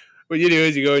what you do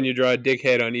is you go and you draw a dick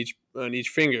head on each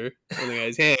finger on the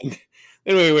guy's hand.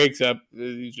 Then when he wakes up,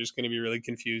 he's just going to be really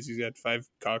confused. He's got 5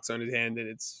 cocks on his hand, and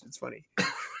it's funny.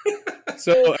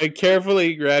 So I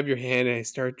carefully grab your hand, and I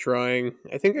start drawing.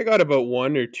 I think I got about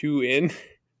 1 or 2 in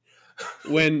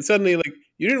when suddenly, like,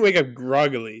 you didn't wake up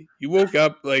groggily. You woke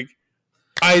up, like,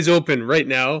 eyes open right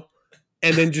now,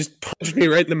 and then just punched me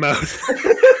right in the mouth.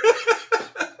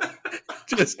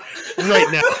 Just right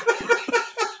now.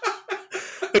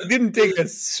 It didn't take a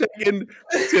second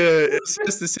to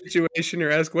assess the situation or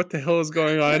ask what the hell is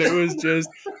going on. It was just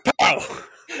pow!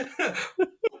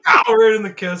 Pow, right in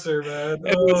the kisser, man.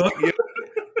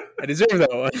 I deserve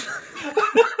that one.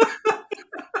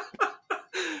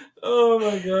 Oh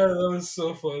my god, that was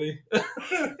so funny.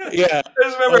 Yeah. I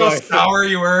just remember how sour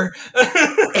you were.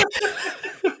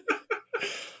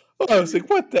 I was like,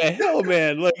 what the hell,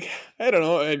 man? Like, I don't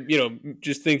know.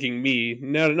 Just thinking me,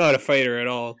 not a fighter at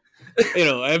all.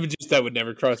 That would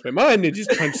never cross my mind to just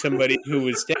punch somebody who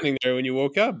was standing there when you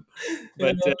woke up.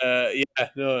 But I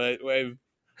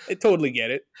totally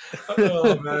get it.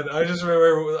 Oh man, I just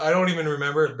remember. I don't even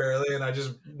remember it barely, and I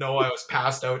just know I was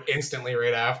passed out instantly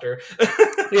right after.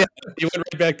 Yeah, you went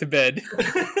right back to bed.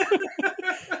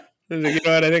 I was like, you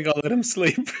know what? I think I'll let him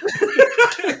sleep.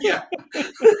 Yeah.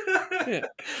 Yeah.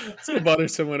 It's gonna bother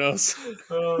someone else.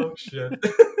 Oh shit.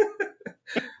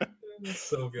 That's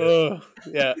so good. Oh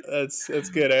yeah, that's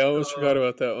good. I almost forgot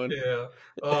about that one. Yeah.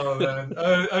 Oh man.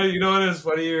 You know what is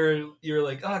funny? You're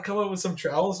like, come up with some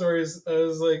travel stories. I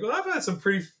was like, well, I've had some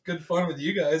pretty good fun with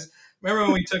you guys. Remember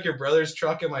when we took your brother's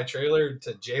truck and my trailer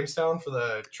to Jamestown for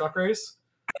the truck race?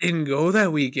 I didn't go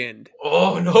that weekend.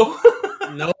 Oh no.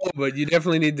 No, but you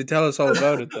definitely need to tell us all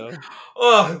about it, though.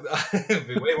 Oh, it'd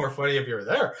be way more funny if you were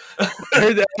there. I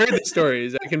heard the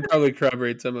stories. I can probably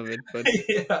corroborate some of it, but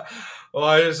yeah. Well,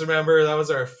 I just remember that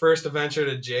was our first adventure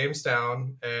to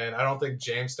Jamestown, and I don't think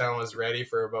Jamestown was ready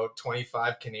for about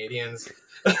 25 Canadians.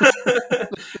 They've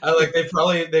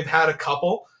had a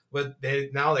couple, but they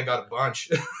got a bunch.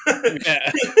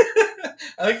 Yeah.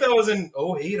 I think that was in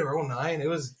 08 or 09. It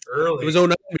was early. It was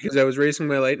 09 because I was racing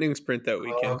my lightning sprint that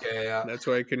weekend. Oh, okay, yeah. That's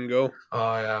why I couldn't go.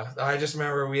 Oh, yeah. I just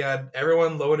remember we had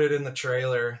everyone loaded in the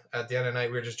trailer. At the end of the night,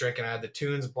 we were just drinking. I had the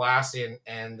tunes blasting,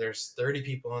 and there's 30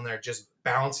 people in there just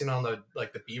bouncing on the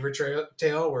beaver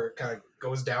tail where it kind of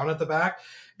goes down at the back.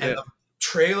 And the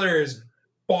trailer is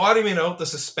bottoming out the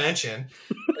suspension.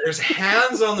 There's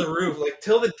hands on the roof. Like,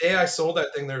 till the day I sold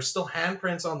that thing, there's still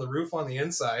handprints on the roof on the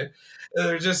inside.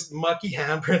 There's just mucky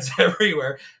handprints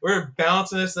everywhere. We're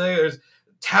bouncing this thing. There's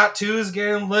tattoos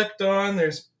getting licked on.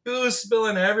 There's booze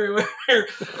spilling everywhere.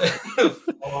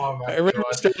 Oh my I remember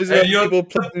god! stories of people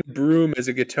playing broom as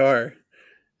a guitar.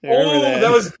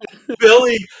 That was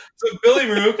Billy. So Billy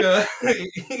Maruka,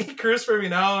 he crews for me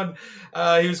now,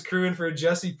 and he was crewing for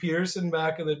Jesse Peterson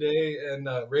back in the day, and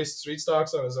raced street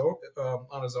stocks on his own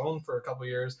for a couple of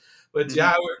years. But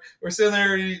yeah, we're sitting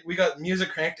there. We got music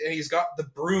cranked, and he's got the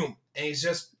broom, and he's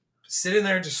just sitting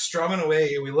there, just strumming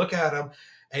away. And we look at him,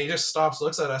 and he just stops,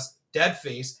 looks at us, dead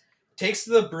face, takes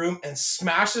the broom and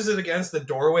smashes it against the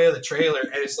doorway of the trailer,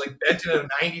 and it's like bent at a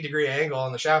 90-degree angle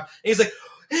on the shaft. And he's like,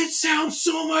 "It sounds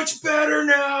so much better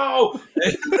now."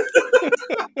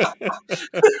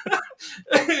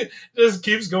 Just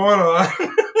keeps going on.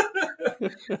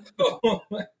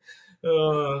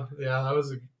 Yeah, that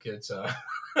was a good time.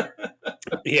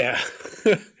 Yeah.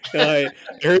 I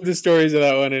heard the stories of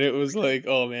that one, and it was like,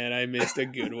 oh man, I missed a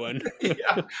good one.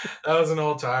 Yeah, that was an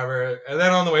old timer. And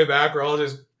then on the way back, we're all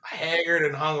just haggard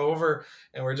and hungover,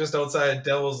 and we're just outside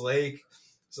Devil's Lake.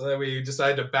 So then we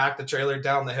decided to back the trailer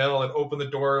down the hill and open the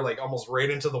door like almost right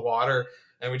into the water.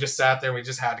 And we just sat there. We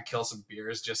just had to kill some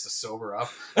beers just to sober up.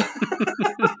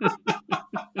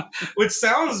 Which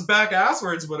sounds back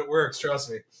asswards, but it works.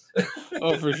 Trust me.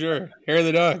 Oh, for sure. Hair of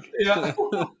the dog. Yeah.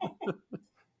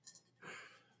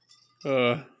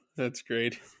 Oh, that's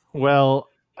great. Well,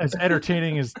 as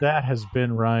entertaining as that has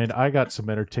been, Ryan, I got some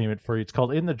entertainment for you. It's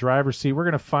called In the Driver's Seat. We're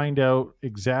going to find out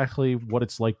exactly what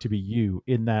it's like to be you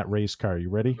in that race car. You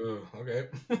ready? Ooh, okay.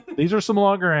 These are some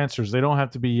longer answers. They don't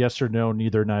have to be yes or no,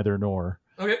 neither, nor.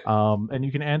 Okay. And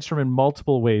you can answer them in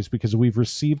multiple ways because we've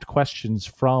received questions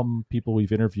from people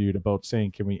we've interviewed about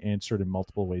saying, can we answer it in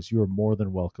multiple ways? You are more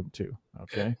than welcome to.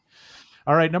 Okay.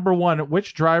 All right. Number one,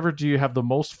 which driver do you have the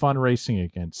most fun racing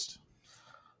against?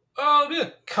 Oh, I did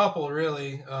a couple,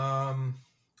 really.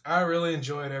 I really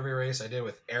enjoyed every race I did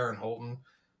with Aaron Holton.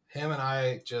 Him and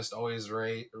I just always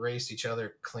raced each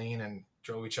other clean and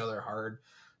drove each other hard.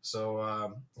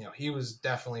 So, he was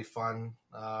definitely fun.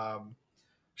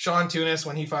 Sean Tunis,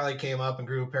 when he finally came up and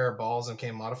grew a pair of balls and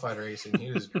came modified racing, he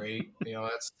was great.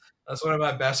 That's one of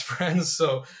my best friends.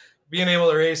 So being able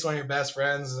to race one of your best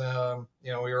friends,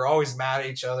 we were always mad at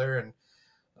each other, and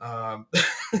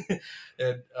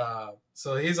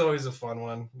so he's always a fun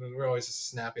one. We're always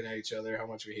snapping at each other how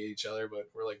much we hate each other, but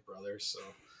we're like brothers. So,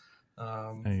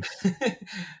 Nice.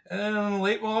 and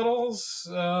late models,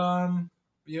 a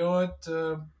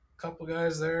couple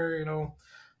guys there.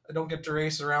 I don't get to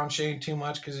race around Shane too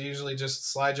much because he usually just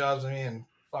slide jobs me and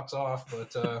fucks off.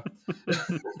 But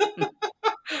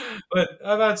but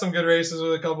I've had some good races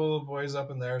with a couple of boys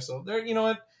up in there. So there,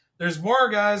 there's more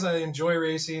guys I enjoy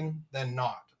racing than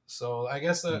not. So I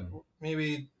guess that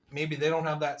maybe they don't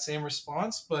have that same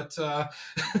response, but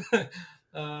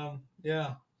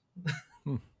yeah.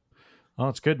 Oh,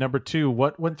 it's good. Number two,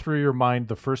 what went through your mind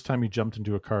the first time you jumped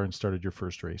into a car and started your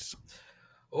first race?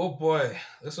 Oh boy,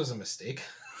 this was a mistake.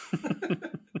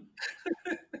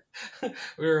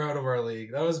 We were out of our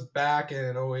league. That was back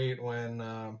in 2008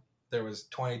 when there was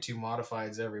 22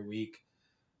 modifieds every week,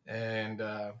 and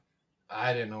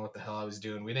I didn't know what the hell I was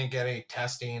doing. We didn't get any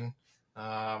testing,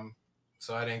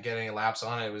 so I didn't get any laps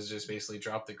on it. It was just basically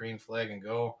drop the green flag and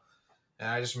go. And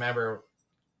I just remember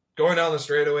going down the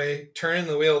straightaway, turning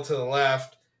the wheel to the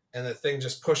left, and the thing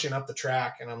just pushing up the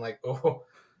track, and I'm like, oh,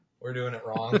 we're doing it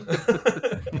wrong.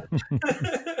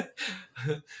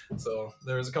 So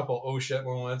there was a couple oh shit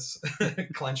moments.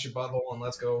 Clench your butthole and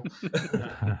let's go.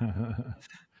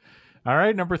 All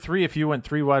right, number three. If you went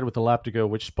three wide with a lap to go,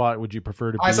 which spot would you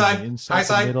prefer to be? High side, the inside, high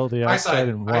side, the middle, the high outside, side,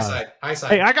 and why? high side, high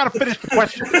side. Hey, I got to finish the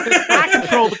question. I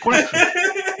control the question.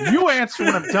 You answer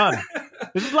when I'm done.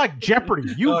 This is like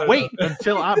Jeopardy. You wait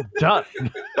until I'm done.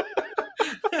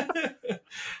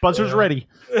 Buzzer's ready.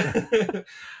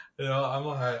 I'm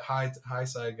a high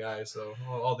side guy, so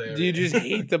all day. Do you just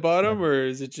hate the bottom, or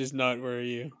is it just not where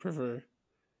you prefer?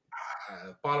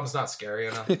 Bottom's not scary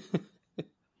enough.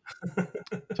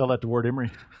 Tell that to Ward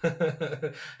Emery.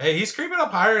 Hey, he's creeping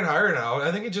up higher and higher now.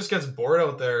 I think he just gets bored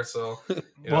out there. So,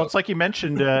 well, it's like he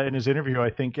mentioned in his interview. I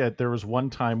think there was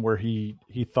one time where he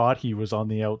thought he was on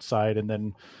the outside, and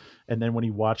then when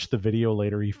he watched the video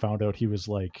later, he found out he was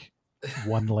like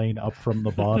one lane up from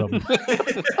the bottom.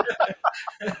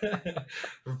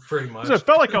 Pretty much. So it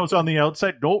felt like I was on the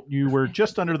outside. Nope, you were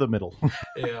just under the middle.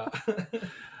 Yeah.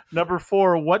 Number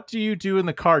four, what do you do in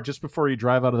the car just before you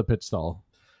drive out of the pit stall?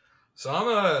 So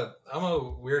I'm a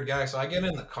weird guy. So I get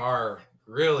in the car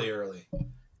really early,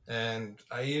 and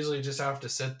I usually just have to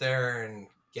sit there and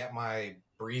get my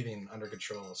breathing under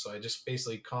control. So I just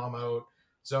basically calm out,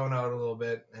 zone out a little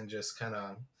bit, and just kind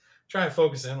of try and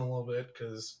focus in a little bit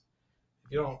because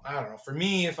I don't know. For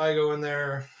me, if I go in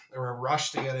there or a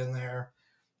rush to get in there,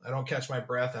 I don't catch my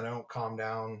breath and I don't calm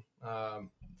down.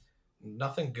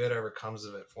 Nothing good ever comes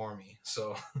of it for me.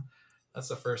 So that's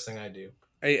the first thing I do.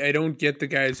 I don't get the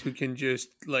guys who can just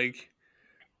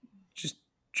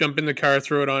jump in the car,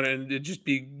 throw it on, and it just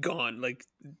be gone.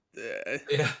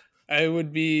 Yeah.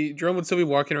 Jerome would still be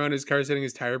walking around his car setting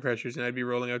his tire pressures, and I'd be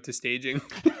rolling out to staging.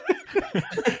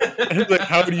 And like,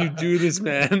 how do you do this,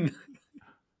 man?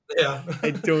 Yeah.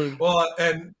 I don't. Well,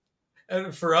 and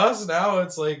for us now,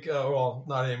 it's like, well,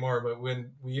 not anymore, but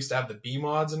when we used to have the B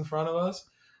mods in front of us,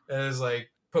 it was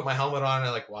like, put my helmet on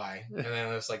and like, why? And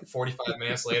then it's like 45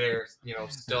 minutes later,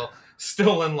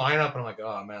 still in lineup. And I'm like,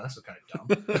 oh man, this is kind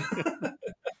of dumb.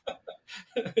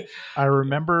 I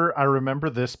remember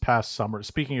this past summer,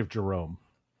 speaking of Jerome,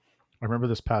 I remember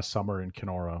this past summer in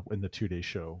Kenora in the 2-day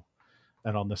show.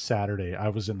 And on the Saturday, I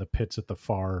was in the pits at the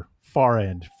far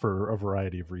end for a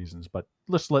variety of reasons, but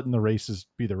let's letting the races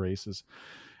be the races.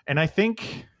 And I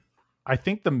think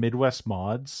the Midwest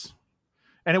mods,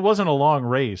 and it wasn't a long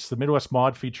race. The Midwest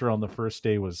mod feature on the first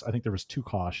day was, I think there was 2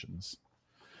 cautions,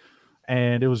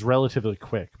 and it was relatively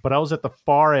quick. But I was at the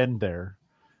far end there,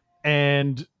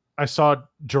 and I saw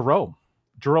Jerome.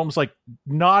 Jerome's like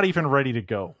not even ready to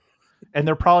go, and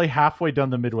they're probably halfway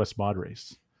done the Midwest mod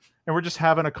race, and we're just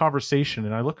having a conversation.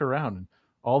 And I look around, and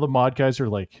all the mod guys are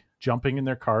like jumping in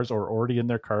their cars or already in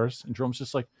their cars, and Jerome's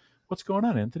just like, "What's going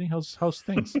on, Anthony? How's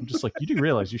things?" I'm just like, "You do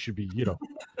realize you should be,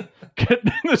 getting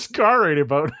in this car right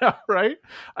about now, right?"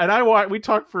 And we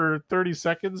talked for 30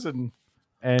 seconds, and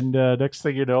next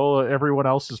thing you know, everyone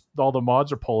else all the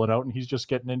mods are pulling out, and he's just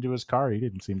getting into his car. He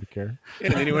didn't seem to care. Yeah,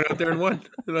 and then he went out there and won.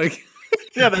 Like,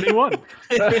 yeah, then he won.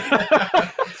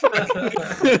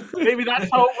 Maybe that's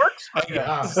how it works.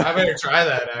 Yeah, I better try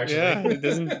that, actually. Yeah, it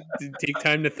doesn't take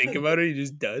time to think about it. He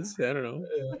just does. I don't know.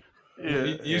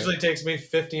 It usually takes me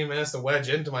 15 minutes to wedge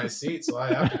into my seat, so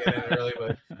I have to get in early.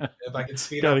 But if I can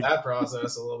speed up that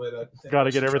process a little bit, I got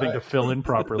to get everything to fill in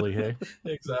properly. Hey,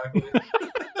 exactly.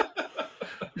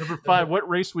 Number 5, what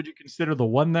race would you consider the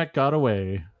one that got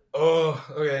away? Oh,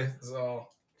 okay. So,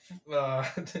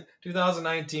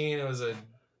 2019, it was a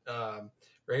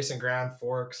race in Grand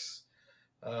Forks.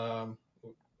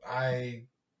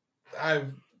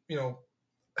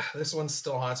 This one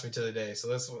still haunts me to the day, so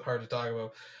this is hard to talk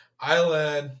about. I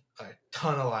led a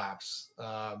ton of laps.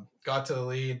 Got to the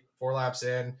lead 4 laps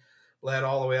in, led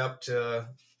all the way up to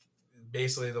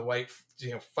basically the white,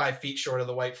 5 feet short of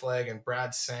the white flag, and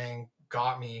Brad Sang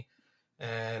got me,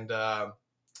 and I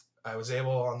was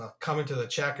able on the coming to the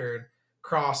checkered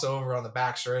cross over on the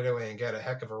back straightaway and get a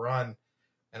heck of a run,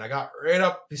 and I got right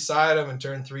up beside him and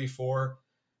turned 3-4,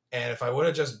 and if I would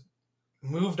have just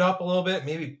moved up a little bit,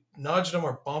 maybe nudged him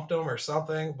or bumped him or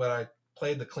something, but I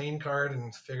played the clean card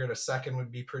and figured a second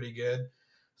would be pretty good,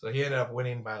 so he ended up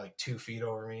winning by like 2 feet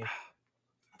over me.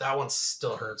 That one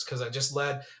still hurts because I just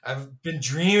led. I've been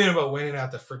dreaming about winning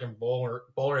at the freaking bull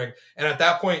ring. And at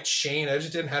that point, Shane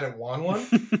Edgerton hadn't won one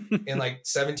in like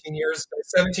 17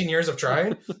 years of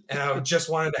trying. And I just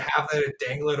wanted to have that and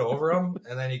dangle it over him.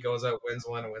 And then he goes out, wins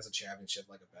one, and wins a championship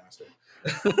like a bastard.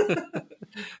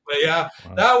 But yeah,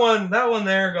 wow. that one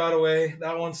there got away.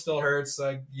 That one still hurts.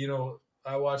 Like,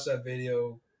 I watched that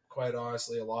video quite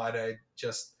honestly a lot. I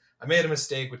made a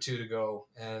mistake with 2 to go,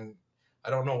 and I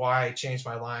don't know why I changed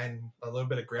my line. A little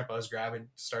bit of grip I was grabbing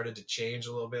started to change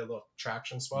a little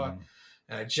traction spot.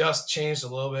 And I just changed a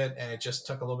little bit, and it just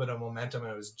took a little bit of momentum,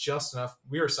 and it was just enough.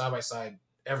 We were side by side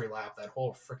every lap, that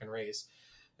whole freaking race.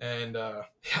 And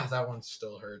that one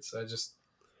still hurts. I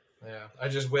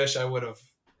just wish I would have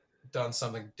done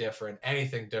something different,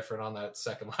 anything different on that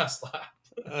second last lap.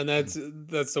 And that's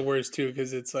the worst too,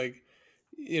 because it's like,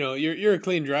 you're a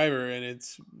clean driver, and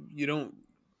it's,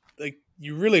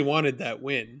 you really wanted that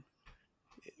win,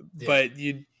 but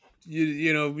you're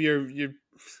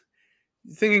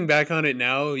thinking back on it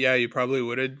now. Yeah, you probably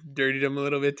would have dirtied him a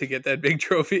little bit to get that big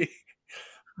trophy.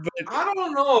 But I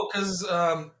don't know, because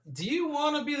do you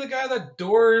want to be the guy that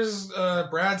doors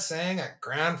Brad Sang at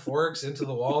Grand Forks into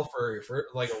the wall for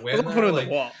like a win? Put on the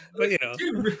wall, but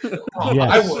dude,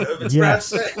 yes. I would have. It's Brad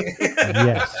Sang.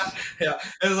 Yes. Yeah,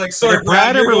 it was like, sorry, if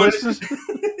Brad ever listens.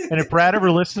 And if Brad ever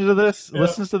listens to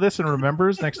this and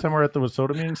remembers next time we're at the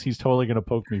Wasota meetings, he's totally going to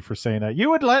poke me for saying that. You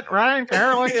would let Ryan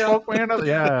Caroline poke me another.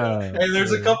 Yeah. Hey,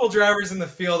 there's a couple drivers in the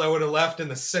field I would have left in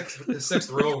the sixth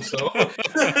row, so.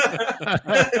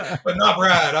 But not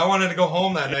Brad. I wanted to go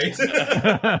home that night.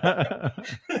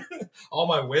 All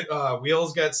my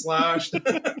wheels get slashed.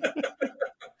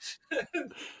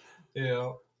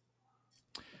 Yeah.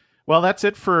 Well, that's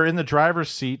it for in the driver's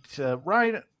seat.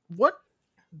 Ryan, what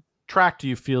track do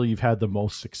you feel you've had the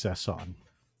most success on?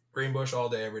 Greenbush all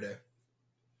day, every day.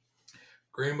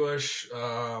 Greenbush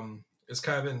it's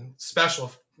kind of been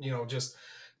special. Just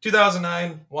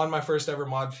 2009, won my first ever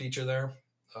mod feature there.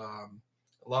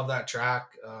 Love that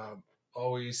track.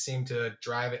 Always seemed to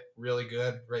drive it really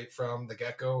good right from the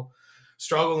get-go.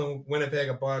 Struggled in Winnipeg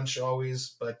a bunch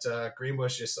always, but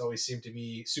Greenbush just always seemed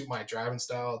to suit my driving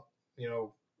style,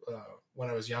 when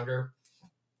I was younger.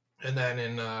 And then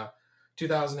in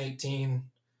 2018,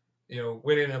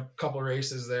 winning a couple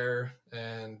races there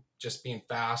and just being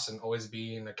fast and always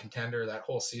being a contender that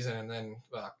whole season, and then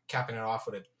capping it off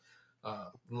with a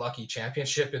lucky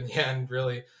championship in the end,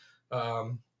 really.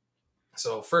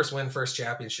 So first win, first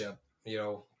championship,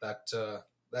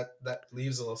 that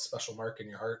leaves a little special mark in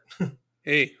your heart.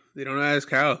 Hey, they don't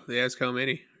ask how, they ask how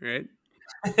many, right?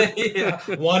 Yeah,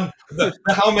 one. The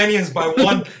how many is by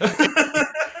one.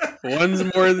 One's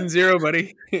more than 0,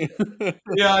 buddy.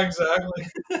 Yeah, exactly.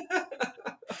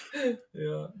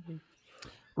 Yeah.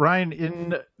 Ryan,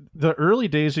 in the early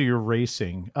days of your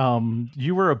racing,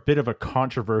 you were a bit of a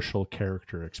controversial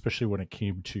character, especially when it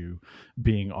came to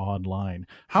being online.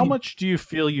 How much do you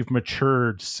feel you've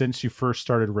matured since you first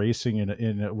started racing and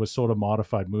it was sort of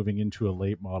modified moving into a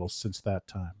late model since that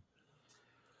time?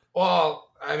 Well,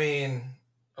 I mean,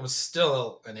 I'm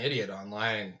still an idiot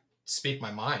online. Speak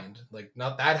my mind. Like,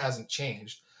 not that hasn't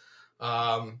changed.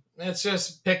 It's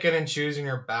just picking and choosing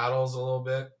your battles a little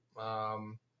bit.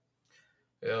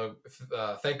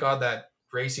 Thank God that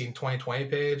Racing 2020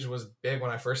 page was big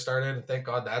when I first started, and thank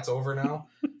God that's over now.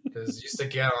 Because used to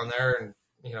get on there and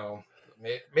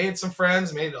made some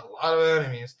friends, made a lot of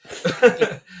enemies,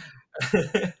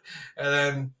 and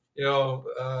then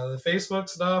the Facebook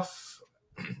stuff.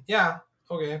 Yeah,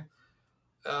 okay.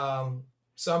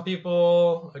 Some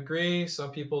people agree,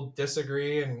 some people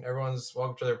disagree, and everyone's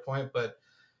welcome to their point. But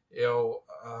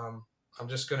I'm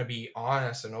just going to be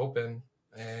honest and open.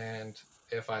 And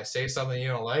if I say something you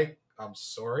don't like, I'm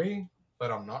sorry,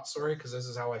 but I'm not sorry because this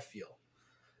is how I feel.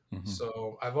 Mm-hmm.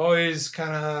 So I've always,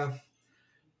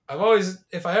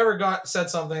 if I ever said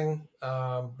something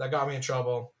that got me in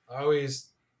trouble, I always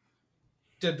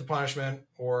did the punishment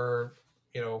or,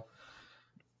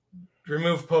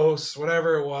 remove posts,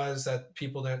 whatever it was that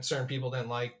certain people didn't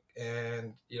like.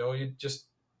 And, you just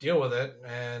deal with it.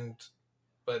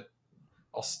 But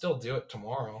I'll still do it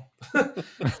tomorrow.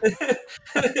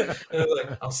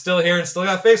 I'm still here and still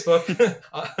got Facebook.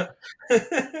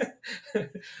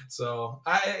 So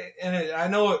I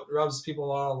know it rubs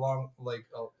people all along.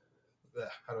 How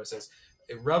do I say this?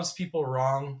 It rubs people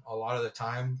wrong a lot of the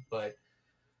time, but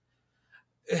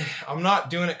I'm not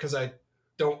doing it because I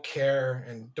don't care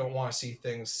and don't want to see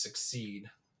things succeed.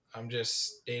 I'm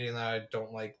just stating that I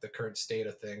don't like the current state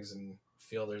of things and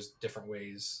feel there's different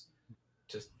ways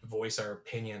to voice our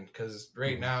opinion, because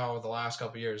right now, the last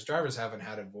couple of years, drivers haven't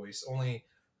had a voice. Only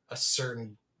a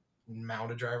certain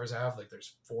amount of drivers have. Like,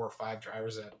 there's 4 or 5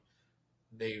 drivers that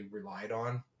they relied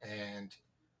on, and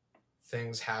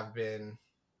things have been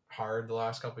hard the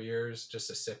last couple of years just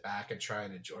to sit back and try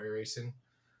and enjoy racing.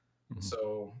 Mm-hmm.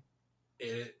 So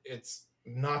it's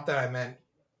not that I meant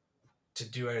to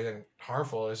do anything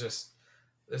harmful. It's just,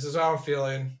 this is how I'm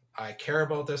feeling. I care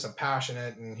about this. I'm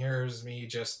passionate, and here's me.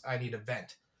 I need a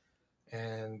vent.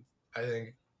 And I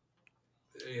think,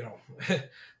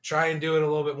 try and do it a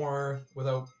little bit more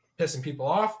without pissing people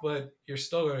off, but you're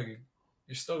still going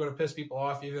to piss people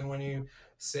off even when you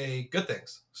say good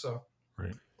things. So,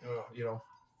 right.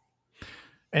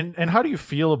 And how do you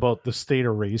feel about the state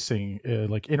of racing,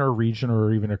 like in our region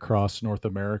or even across North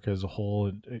America as a whole,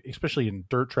 and especially in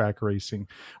dirt track racing?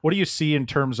 What do you see in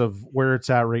terms of where it's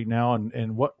at right now,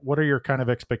 and what are your kind of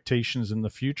expectations in the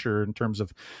future in terms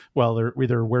of, well,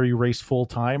 either where you race full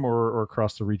time or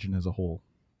across the region as a whole?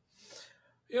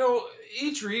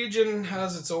 Each region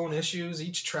has its own issues.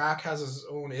 Each track has its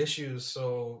own issues.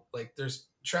 So, like, there's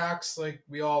tracks like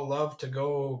we all love to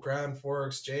go, Grand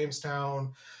Forks,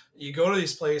 Jamestown. You go to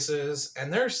these places,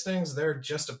 and there's things they're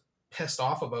just pissed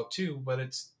off about too, but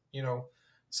it's,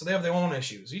 so they have their own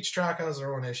issues. Each track has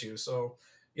their own issues. So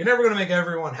you're never going to make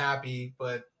everyone happy,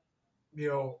 but,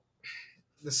 the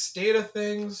state of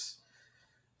things,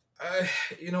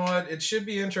 you know what? It should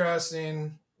be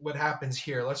interesting what happens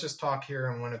here. Let's just talk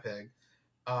here in Winnipeg.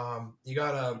 You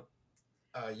got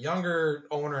a younger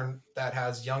owner that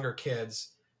has younger kids,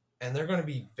 and they're going to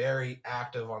be very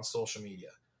active on social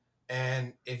media.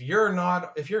 And if you're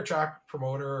a track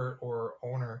promoter or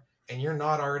owner and you're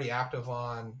not already active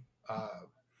on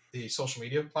the social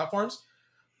media platforms,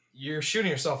 you're shooting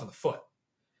yourself in the foot.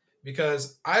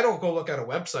 Because I don't go look at a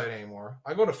website anymore.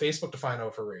 I go to Facebook to find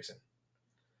out for racing.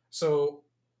 So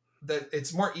that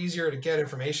it's more easier to get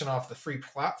information off the free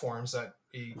platforms that,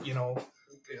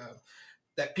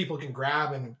 that people can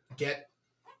grab and get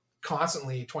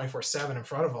constantly 24/7 in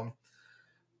front of them.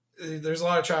 There's a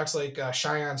lot of tracks like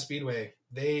Cheyenne Speedway.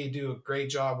 They do a great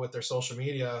job with their social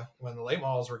media. When the late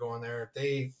models were going there,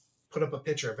 they put up a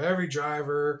picture of every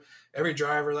driver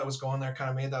that was going there, kind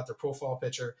of made that their profile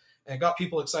picture, and it got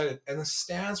people excited. And the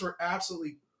stands were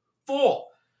absolutely full.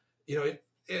 And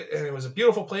it was a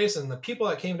beautiful place, and the people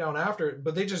that came down after,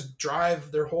 but they just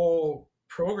drive their whole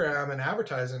program and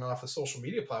advertising off of social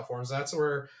media platforms. That's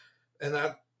where, and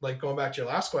that, like, going back to your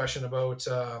last question about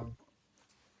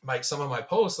some of my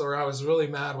posts where I was really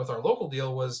mad with our local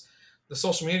deal, was the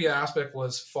social media aspect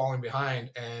was falling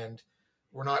behind, and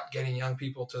we're not getting young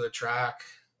people to the track,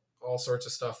 all sorts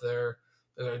of stuff there.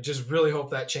 I just really hope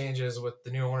that changes with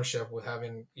the new ownership, with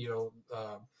having,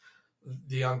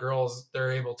 the young girls,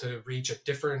 they're able to reach a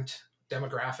different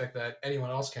demographic that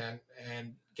anyone else can,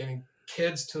 and getting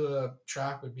kids to the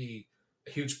track would be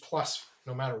a huge plus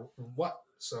no matter what.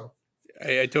 So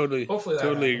I totally hopefully that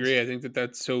totally happens. agree. I think that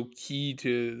that's so key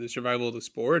to the survival of the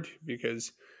sport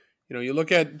because you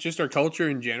look at just our culture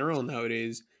in general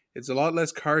nowadays. It's a lot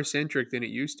less car centric than it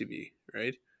used to be,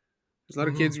 right? There's a lot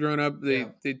of kids growing up. Yeah.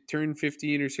 They turn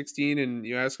 15 or 16, and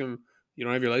you ask them, "You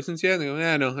don't have your license yet?" And they go,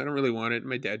 "Yeah, no, I don't really want it.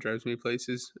 My dad drives me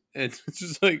places," and it's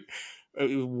just like,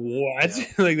 what? Yeah.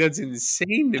 Like that's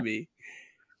insane to me,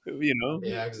 you know.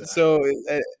 Yeah, exactly.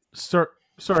 So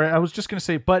Sorry, I was just going to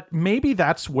say, but maybe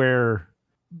that's where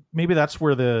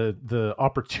the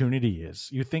opportunity is.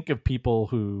 You think of people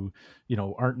who,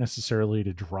 aren't necessarily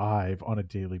to drive on a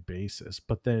daily basis,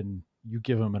 but then you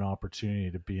give them an opportunity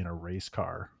to be in a race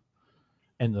car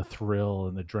and the thrill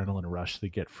and the adrenaline rush they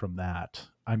get from that.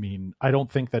 I mean, I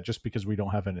don't think that just because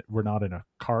we're not in a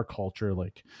car culture,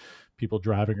 like people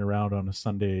driving around on a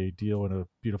Sunday deal in a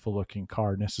beautiful looking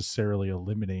car necessarily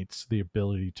eliminates the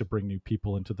ability to bring new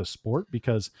people into the sport,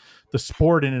 because the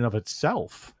sport in and of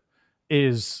itself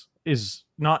is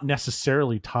not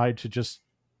necessarily tied to just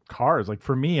cars. Like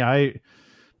for me, I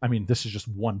mean, this is just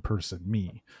one person,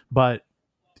 me, but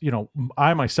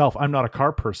I myself, I'm not a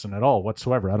car person at all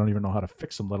whatsoever. I don't even know how to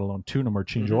fix them, let alone tune them or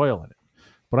change oil in it.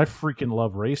 But I freaking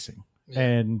love racing.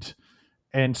 Yeah.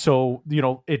 And so,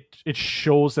 it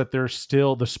shows that there's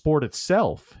still, the sport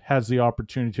itself has the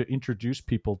opportunity to introduce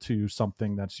people to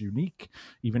something that's unique,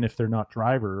 even if they're not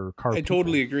driver or car I people.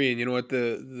 totally agree. And you know what,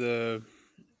 the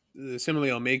simile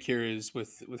I'll make here is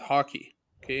with hockey.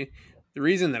 Okay, the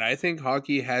reason that I think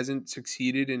hockey hasn't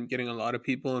succeeded in getting a lot of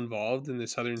people involved in the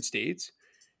southern states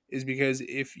is because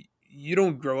if you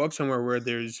don't grow up somewhere where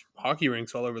there's hockey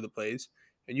rinks all over the place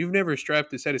and you've never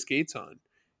strapped a set of skates on,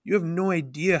 you have no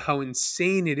idea how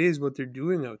insane it is what they're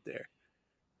doing out there,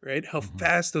 right? How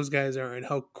fast those guys are and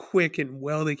how quick and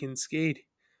well they can skate.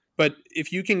 But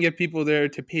if you can get people there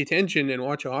to pay attention and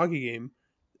watch a hockey game,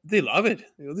 they love it.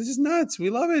 They go, this is nuts. We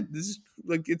love it. This is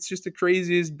like, it's just the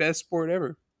craziest, best sport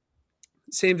ever.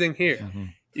 Same thing here. Yeah.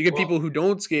 You get Well- people who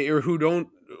don't skate or who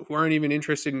aren't even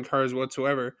interested in cars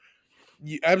whatsoever.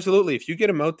 Absolutely, if you get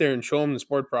them out there and show them the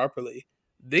sport properly,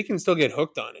 they can still get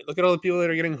hooked on it. Look at all the people that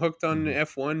are getting hooked on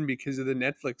F1 because of the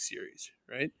Netflix series,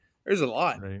 right? There's a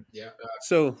lot. Right. Yeah.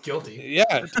 So Guilty.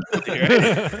 yeah, totally, right?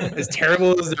 As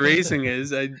terrible as the racing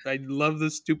is, I love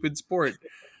the stupid sport.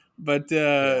 But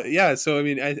yeah, so I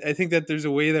mean, I think that there's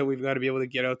a way that we've got to be able to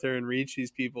get out there and reach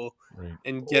these people Right.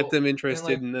 and get them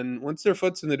interested, and and then once their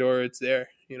foot's in the door, it's there,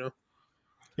 Yeah,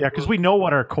 because we know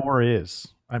what our core is.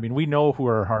 I mean, we know who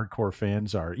our hardcore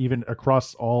fans are, even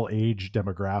across all age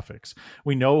demographics.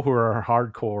 We know who our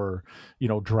hardcore,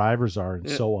 drivers are and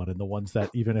so on, and the ones that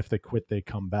even if they quit, they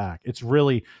come back. It's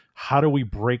really, how do we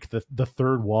break the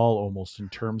third wall almost, in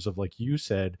terms of, like you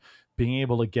said, being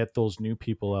able to get those new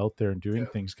people out there and doing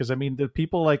things. Because I mean, the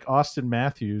people like Austin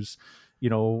Matthews,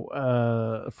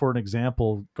 for an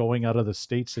example, going out of the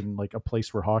States in like a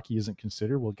place where hockey isn't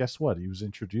considered, well, guess what? He was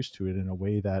introduced to it in a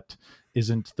way that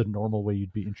isn't the normal way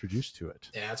you'd be introduced to it.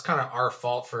 Yeah, it's kind of our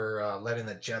fault for letting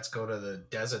the Jets go to the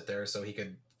desert there so he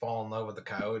could fall in love with the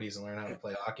Coyotes and learn how to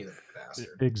play hockey, the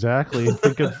bastard. Exactly.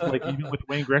 Think of like even with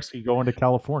Wayne Gretzky going to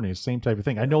California, same type of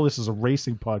thing. I know this is a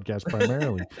racing podcast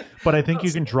primarily, but I think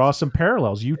you can draw some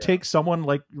parallels. You take someone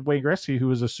like Wayne Gretzky,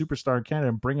 who is a superstar in Canada,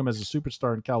 and bring him as a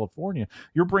superstar in California.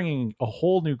 You're bringing a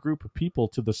whole new group of people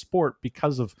to the sport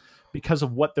because of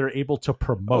what they're able to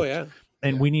promote. Oh yeah.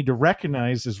 And we need to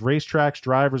recognize, as racetracks,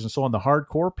 drivers, and so on, the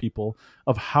hardcore people,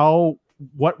 of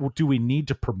what do we need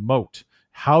to promote?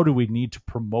 How do we need to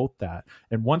promote that?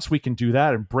 And once we can do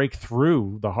that and break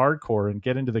through the hardcore and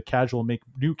get into the casual, make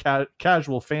new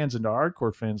casual fans into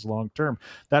hardcore fans long term,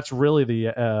 that's really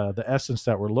the essence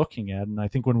that we're looking at. And I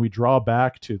think when we draw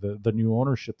back to the new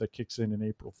ownership that kicks in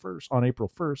April 1st,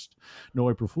 no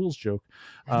April Fool's joke,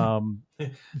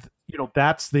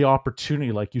 that's the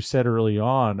opportunity, like you said early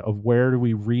on, of where do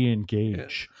we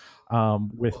re-engage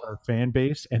with our fan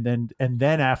base, and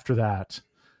then after that,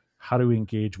 how do we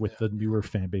engage with the newer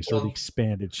fan base or the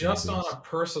expanded fan base? Just on a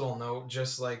personal note,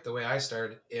 just like the way I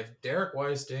started, if Derek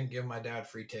Weiss didn't give my dad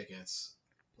free tickets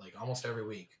like almost every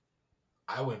week,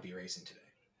 I wouldn't be racing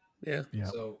today. Yeah.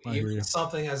 So even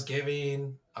something as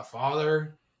giving a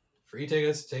father free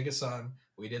tickets to take his son,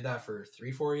 we did that for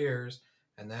 3-4 years.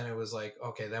 And then it was like,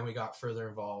 okay, then we got further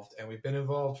involved, and we've been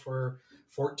involved for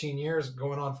 14 years,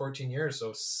 going on 14 years.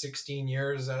 So 16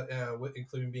 years,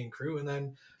 including being crew, and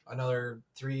then another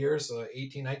 3 years, so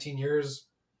 18, 19 years,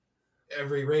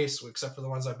 every race except for the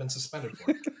ones I've been suspended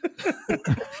for.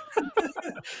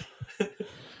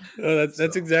 Oh,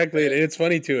 that's exactly it. And it's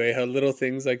funny too, how little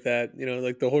things like that,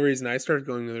 like the whole reason I started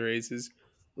going to the races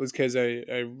was because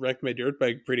I wrecked my dirt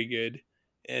bike pretty good.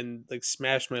 and like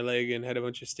smashed my leg and had a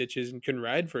bunch of stitches and couldn't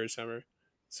ride for a summer.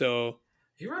 So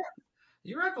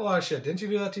You wreck a lot of shit. Didn't you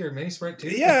do that to your mini sprint too?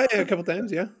 yeah, a couple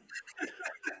times, yeah.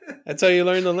 That's how you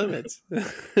learn the limits. yeah,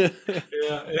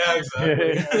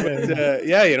 exactly. But,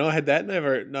 yeah, had that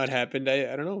never not happened,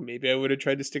 I don't know. Maybe I would have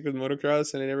tried to stick with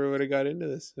motocross, and I never would have got into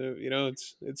this. So,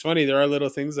 it's funny. There are little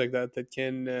things like that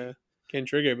can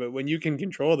trigger, but when you can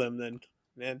control them, then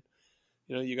man,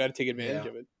 you got to take advantage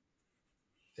of it.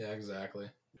 Yeah, exactly.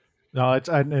 No,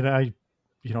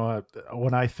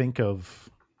 when I think of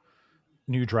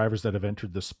new drivers that have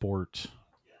entered the sport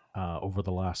over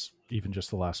the last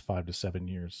 5 to 7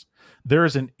 years, there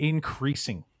is an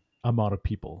increasing amount of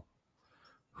people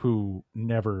who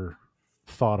never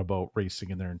thought about racing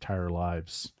in their entire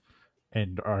lives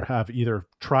and have either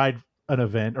tried an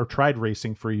event or tried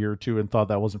racing for a year or two and thought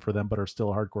that wasn't for them, but are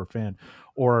still a hardcore fan,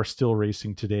 or are still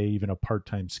racing today, even a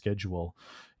part-time schedule.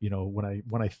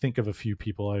 When I think of a few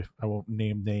people, I won't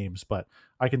name names, but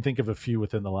I can think of a few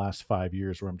within the last 5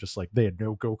 years where I'm just like, they had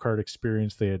no go-kart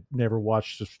experience. They had never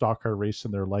watched a stock car race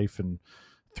in their life. And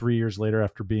 3 years later,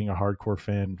 after being a hardcore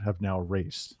fan, have now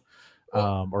raced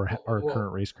or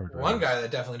current race car drivers. One guy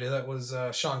that definitely did that was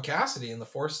Sean Cassidy in the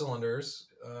 4-cylinders.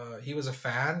 He was a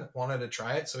fan, wanted to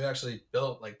try it. So he actually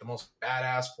built like the most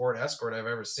badass Ford Escort I've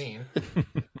ever seen.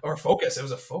 Or Focus. It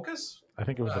was a Focus? I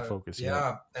think it was a Focus.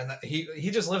 Yeah. And he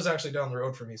just lives actually down the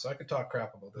road from me, so I could talk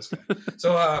crap about this guy.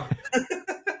 So,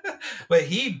 but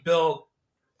he built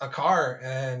a car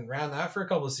and ran that for a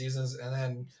couple of seasons and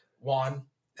then won.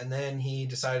 And then he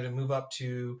decided to move up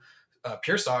to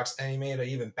pure stocks, and he made an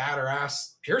even badder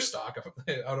ass pure stock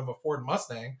out of a Ford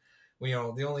Mustang. The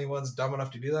only ones dumb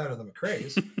enough to do that are the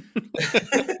McRae's.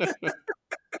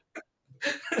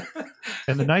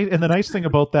 And the nice thing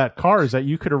about that car is that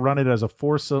you could have run it as a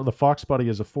the Fox body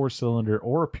as a 4-cylinder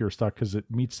or a pure stock because it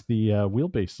meets the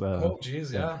wheelbase. Oh,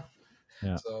 geez, yeah.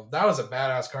 So that was a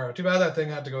badass car. Too bad that thing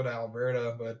had to go to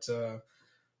Alberta, but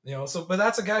but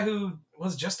that's a guy who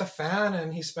was just a fan,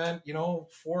 and he spent 4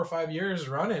 or 5 years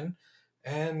running,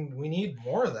 and we need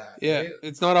more of that. Yeah, right?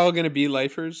 It's not all going to be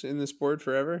lifers in the sport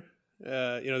forever.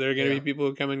 There are going to be people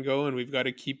who come and go, and we've got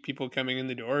to keep people coming in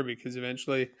the door because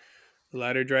eventually the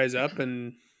ladder dries up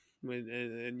and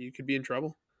you could be in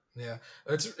trouble. Yeah,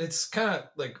 it's kind of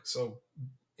like, so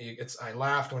I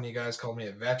laughed when you guys called me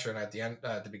a veteran at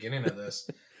the beginning of this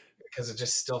because it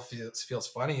just still feels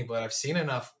funny, but I've seen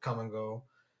enough come and go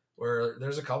where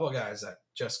there's a couple of guys that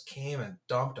just came and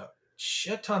dumped a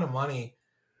shit ton of money,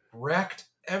 wrecked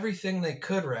everything they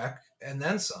could wreck and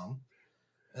then some,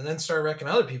 and then start wrecking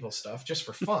other people's stuff just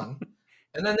for fun.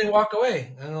 And then they walk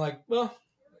away and they're like, well,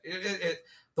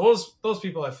 those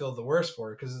people I feel the worst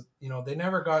for, because they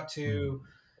never got to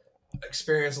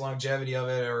experience the longevity of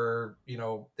it, or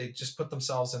they just put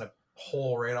themselves in a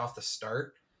hole right off the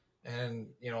start, and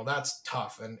that's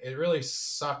tough, and it really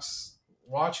sucks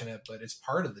watching it, but it's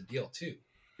part of the deal too.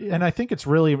 And I think it's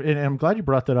really, and I'm glad you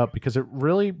brought that up because it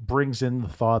really brings in the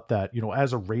thought that,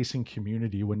 as a racing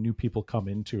community, when new people come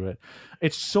into it,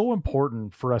 it's so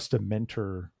important for us to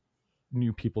mentor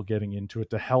new people getting into it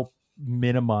to help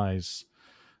minimize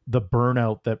the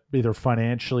burnout that either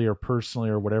financially or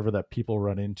personally or whatever that people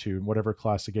run into in whatever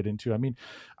class they get into. I mean,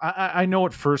 I know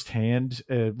it firsthand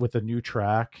with a new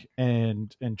track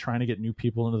and trying to get new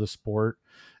people into the sport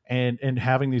and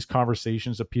having these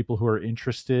conversations of people who are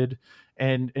interested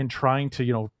and trying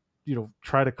to,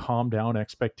 try to calm down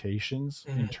expectations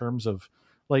in terms of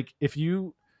like, if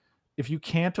you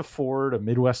can't afford a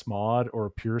Midwest mod or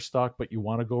a pure stock, but you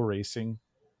want to go racing,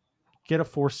 get a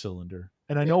 4-cylinder.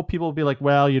 And I know people will be like,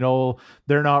 well,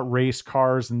 they're not race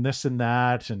cars and this and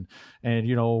that. And,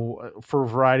 for a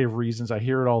variety of reasons, I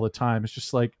hear it all the time. It's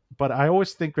just like, but I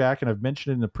always think back, and I've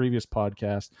mentioned it in the previous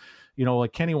podcast,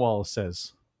 like Kenny Wallace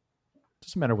says,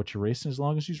 doesn't matter what you're racing as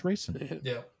long as you're racing.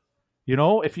 Yeah.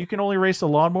 If you can only race a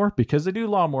lawnmower because they do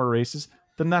lawnmower races,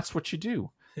 then that's what you do.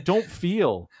 Don't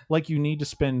feel like you need to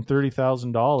spend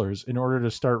 $30,000 in order to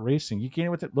start racing. You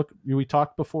can't with it. Look, we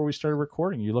talked before we started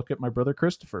recording. You look at my brother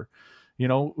Christopher, we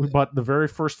bought the very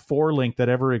first 4-link that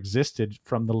ever existed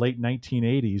from the late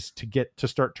 1980s to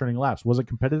start turning laps. Was it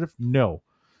competitive? No.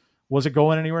 Was it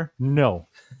going anywhere? No.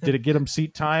 Did it get him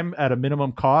seat time at a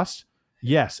minimum cost?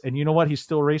 Yes. And you know what? He's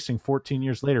still racing 14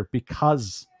 years later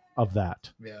because of that.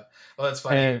 Yeah. Well, it's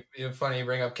funny. Funny you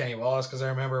bring up Kenny Wallace, because I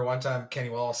remember one time Kenny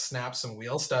Wallace snapped some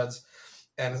wheel studs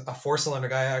and a 4-cylinder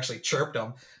guy actually chirped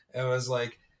him. It was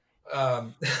like,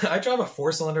 I drive a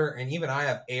 4-cylinder and even I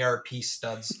have ARP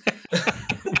studs.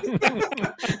 And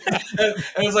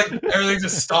it was like everything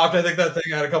just stopped. I think that thing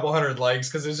had a couple hundred likes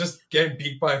because it was just getting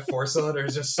beat by a 4-cylinder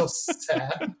is just so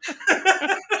sad.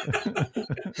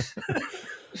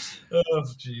 Oh,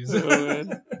 jeez. Oh,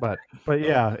 man. But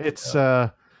yeah, it's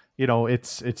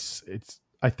it's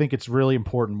I think it's really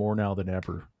important more now than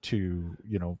ever to,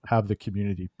 have the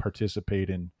community participate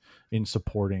in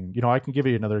supporting. I can give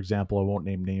you another example. I won't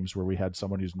name names, where we had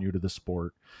someone who's new to the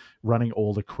sport running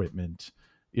old equipment,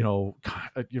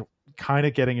 kind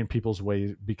of getting in people's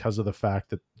way because of the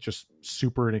fact that just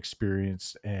super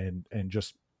inexperienced and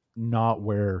just not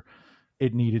where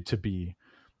it needed to be.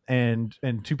 And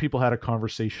two people had a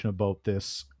conversation about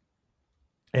this,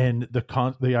 and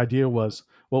the idea was,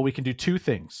 well, we can do two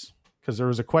things, because there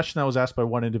was a question that was asked by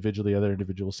one individual. The other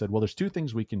individual said, well, there's two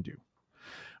things we can do.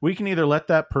 We can either let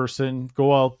that person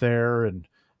go out there and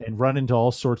run into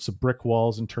all sorts of brick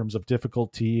walls in terms of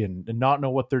difficulty, and not know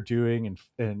what they're doing,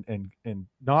 and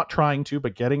not trying to,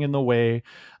 but getting in the way,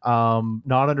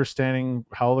 not understanding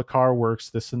how the car works,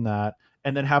 this and that,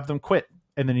 and then have them quit,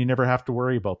 and then you never have to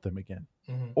worry about them again.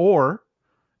 Mm-hmm. Or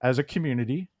as a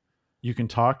community, you can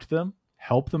talk to them,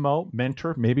 help them out,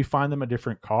 mentor, maybe find them a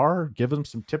different car, give them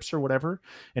some tips or whatever,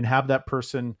 and have that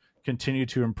person continue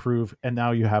to improve. And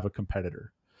now you have a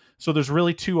competitor. So there's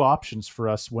really two options for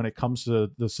us when it comes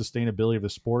to the sustainability of the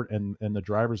sport and the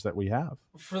drivers that we have.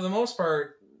 For the most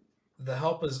part, the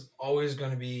help is always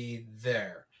going to be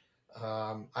there.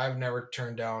 I've never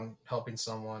turned down helping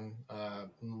someone. A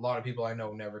lot of people I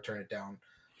know never turn it down.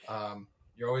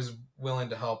 You're always willing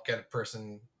to help get a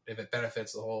person, if it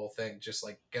benefits the whole thing, just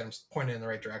like get them pointed in the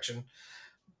right direction.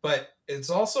 But it's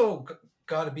also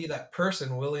got to be that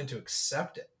person willing to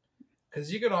accept it,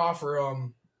 because you could offer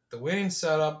them the winning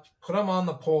setup, put them on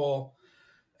the pole,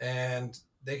 and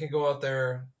they can go out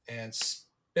there and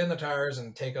spin the tires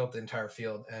and take out the entire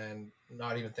field and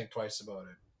not even think twice about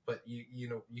it. But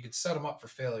you could set them up for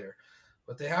failure,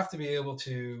 but they have to be able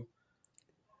to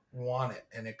want it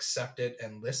and accept it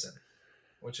and listen,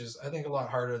 which is, I think, a lot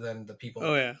harder than the people.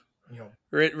 Oh yeah.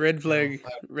 Red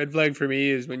flag for me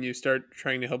is when you start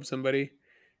trying to help somebody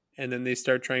and then they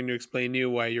start trying to explain to you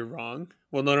why you're wrong.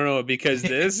 Well, no, because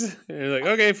this. And you're like,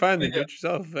 okay, fine, then do it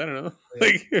yourself. I don't know. Yeah.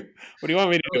 Like, what do you want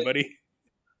me to do, buddy?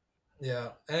 Yeah,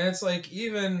 and it's like,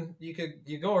 even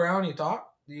you go around, you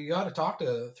got to talk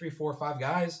to 3, 4, 5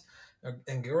 guys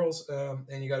and girls,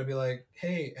 and you got to be like,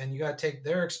 hey, and you got to take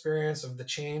their experience of the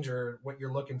change or what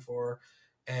you're looking for,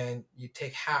 and you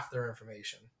take half their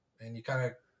information, and you kind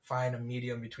of find a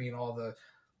medium between all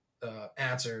the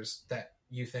answers that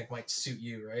you think might suit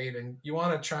you, right? And you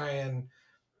want to try and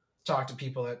talk to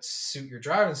people that suit your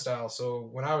driving style. So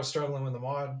when I was struggling with the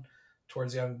mod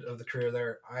towards the end of the career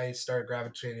there, I started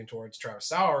gravitating towards Travis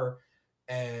Sauer,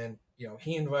 and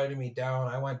he invited me down.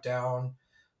 I went down.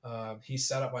 He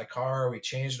set up my car. We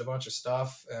changed a bunch of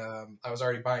stuff. I was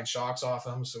already buying shocks off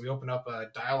him, so we opened up a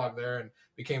dialogue there and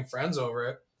became friends over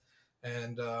it.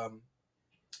 And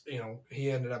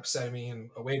he ended up setting me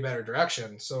in a way better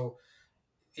direction. So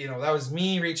that was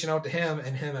me reaching out to him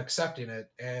and him accepting it.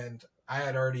 And I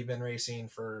had already been racing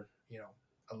for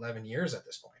 11 years at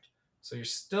this point. So you're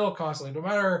still constantly, no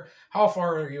matter how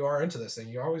far you are into this thing,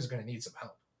 you're always going to need some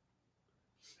help.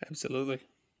 Absolutely.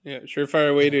 Yeah,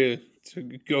 surefire way to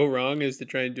go wrong is to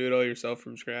try and do it all yourself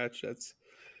from scratch. That's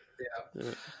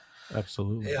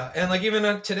Absolutely. Yeah, and like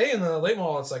even today in the late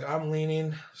model, it's like I'm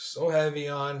leaning so heavy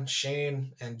on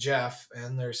Shane and Jeff,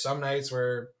 and there's some nights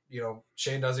where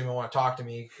Shane doesn't even want to talk to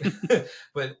me,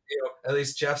 but at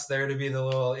least Jeff's there to be the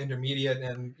little intermediate,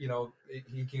 and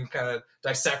he can kind of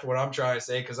dissect what I'm trying to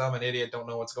say, because I'm an idiot, don't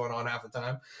know what's going on half the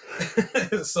time.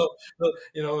 So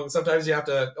sometimes you have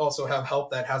to also have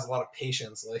help that has a lot of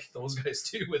patience, like those guys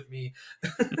do with me.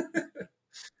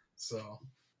 So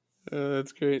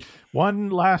that's great. One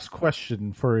last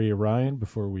question for you, Ryan,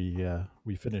 before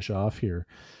we finish off here.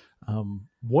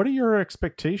 What are your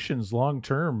expectations long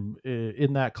term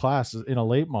in that class in a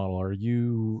late model? Are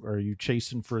you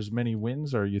chasing for as many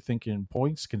wins? Are you thinking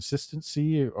points,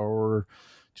 consistency, or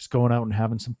just going out and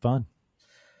having some fun?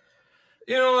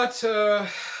 You know what?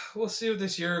 We'll see what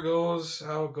this year goes,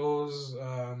 how it goes.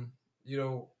 A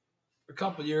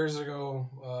couple of years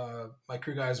ago, my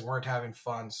crew guys weren't having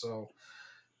fun, so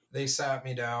they sat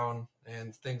me down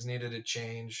and things needed to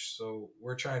change. So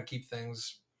we're trying to keep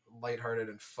things lighthearted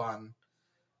and fun.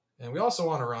 And we also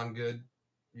want to run good.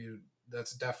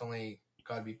 That's definitely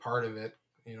got to be part of it.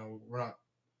 We're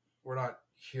not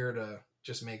here to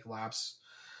just make laps,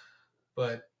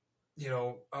 but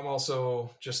I'm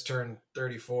also just turned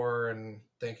 34 and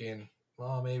thinking,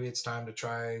 well, maybe it's time to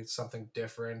try something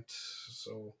different.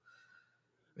 So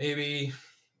maybe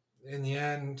in the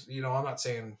end, I'm not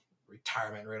saying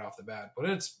retirement right off the bat, but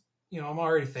it's, I'm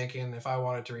already thinking if I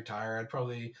wanted to retire, I'd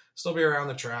probably still be around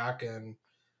the track and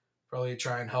probably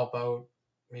try and help out,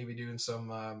 maybe doing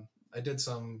some I did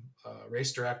some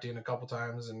race directing a couple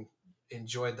times and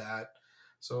enjoyed that.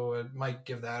 So I might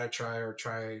give that a try, or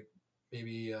try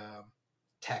maybe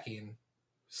tacking,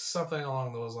 something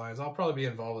along those lines. I'll probably be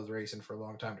involved with racing for a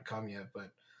long time to come yet,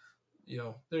 but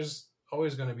there's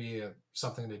always going to be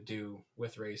something to do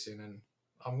with racing, and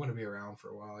I'm going to be around for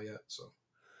a while yet. So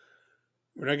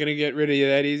we're not going to get rid of you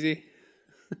that easy.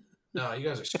 No, you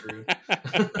guys are screwed.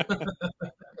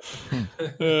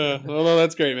 Well,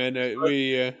 that's great, man.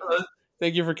 We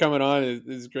thank you for coming on.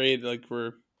 It's great. Like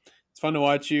it's fun to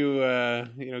watch you,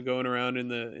 going around in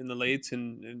the lates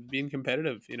and being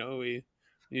competitive.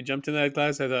 You jumped in that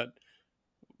class. I thought,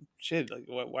 shit, like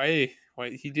why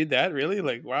he did that? Really?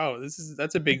 Like, wow,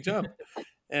 that's a big jump.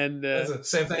 And that's the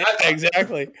same thing. Yeah,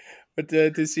 exactly. But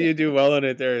to see you do well in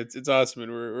it there, it's awesome,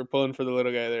 and we're pulling for the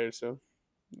little guy there. So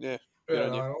yeah.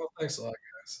 Thanks a lot,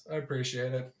 guys. I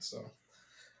appreciate it. So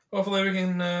hopefully we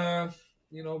can,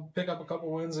 pick up a couple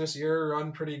wins this year,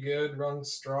 run pretty good, run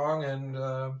strong, and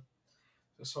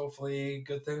just hopefully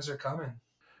good things are coming.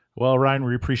 Well, Ryan,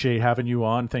 we appreciate having you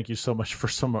on. Thank you so much for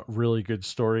some really good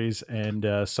stories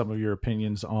and some of your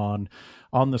opinions on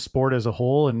the sport as a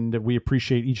whole. And we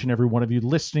appreciate each and every one of you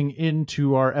listening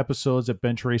into our episodes at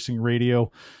Bench Racing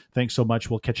Radio. Thanks so much.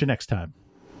 We'll catch you next time.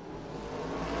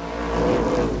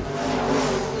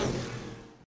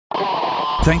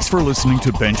 Thanks for listening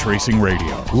to Bench Racing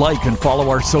Radio. Like and follow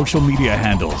our social media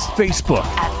handles: Facebook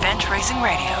at Bench Racing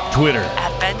Radio, Twitter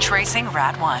at Bench Racing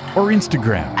Rad1, or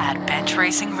Instagram at Bench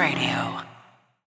Racing Radio.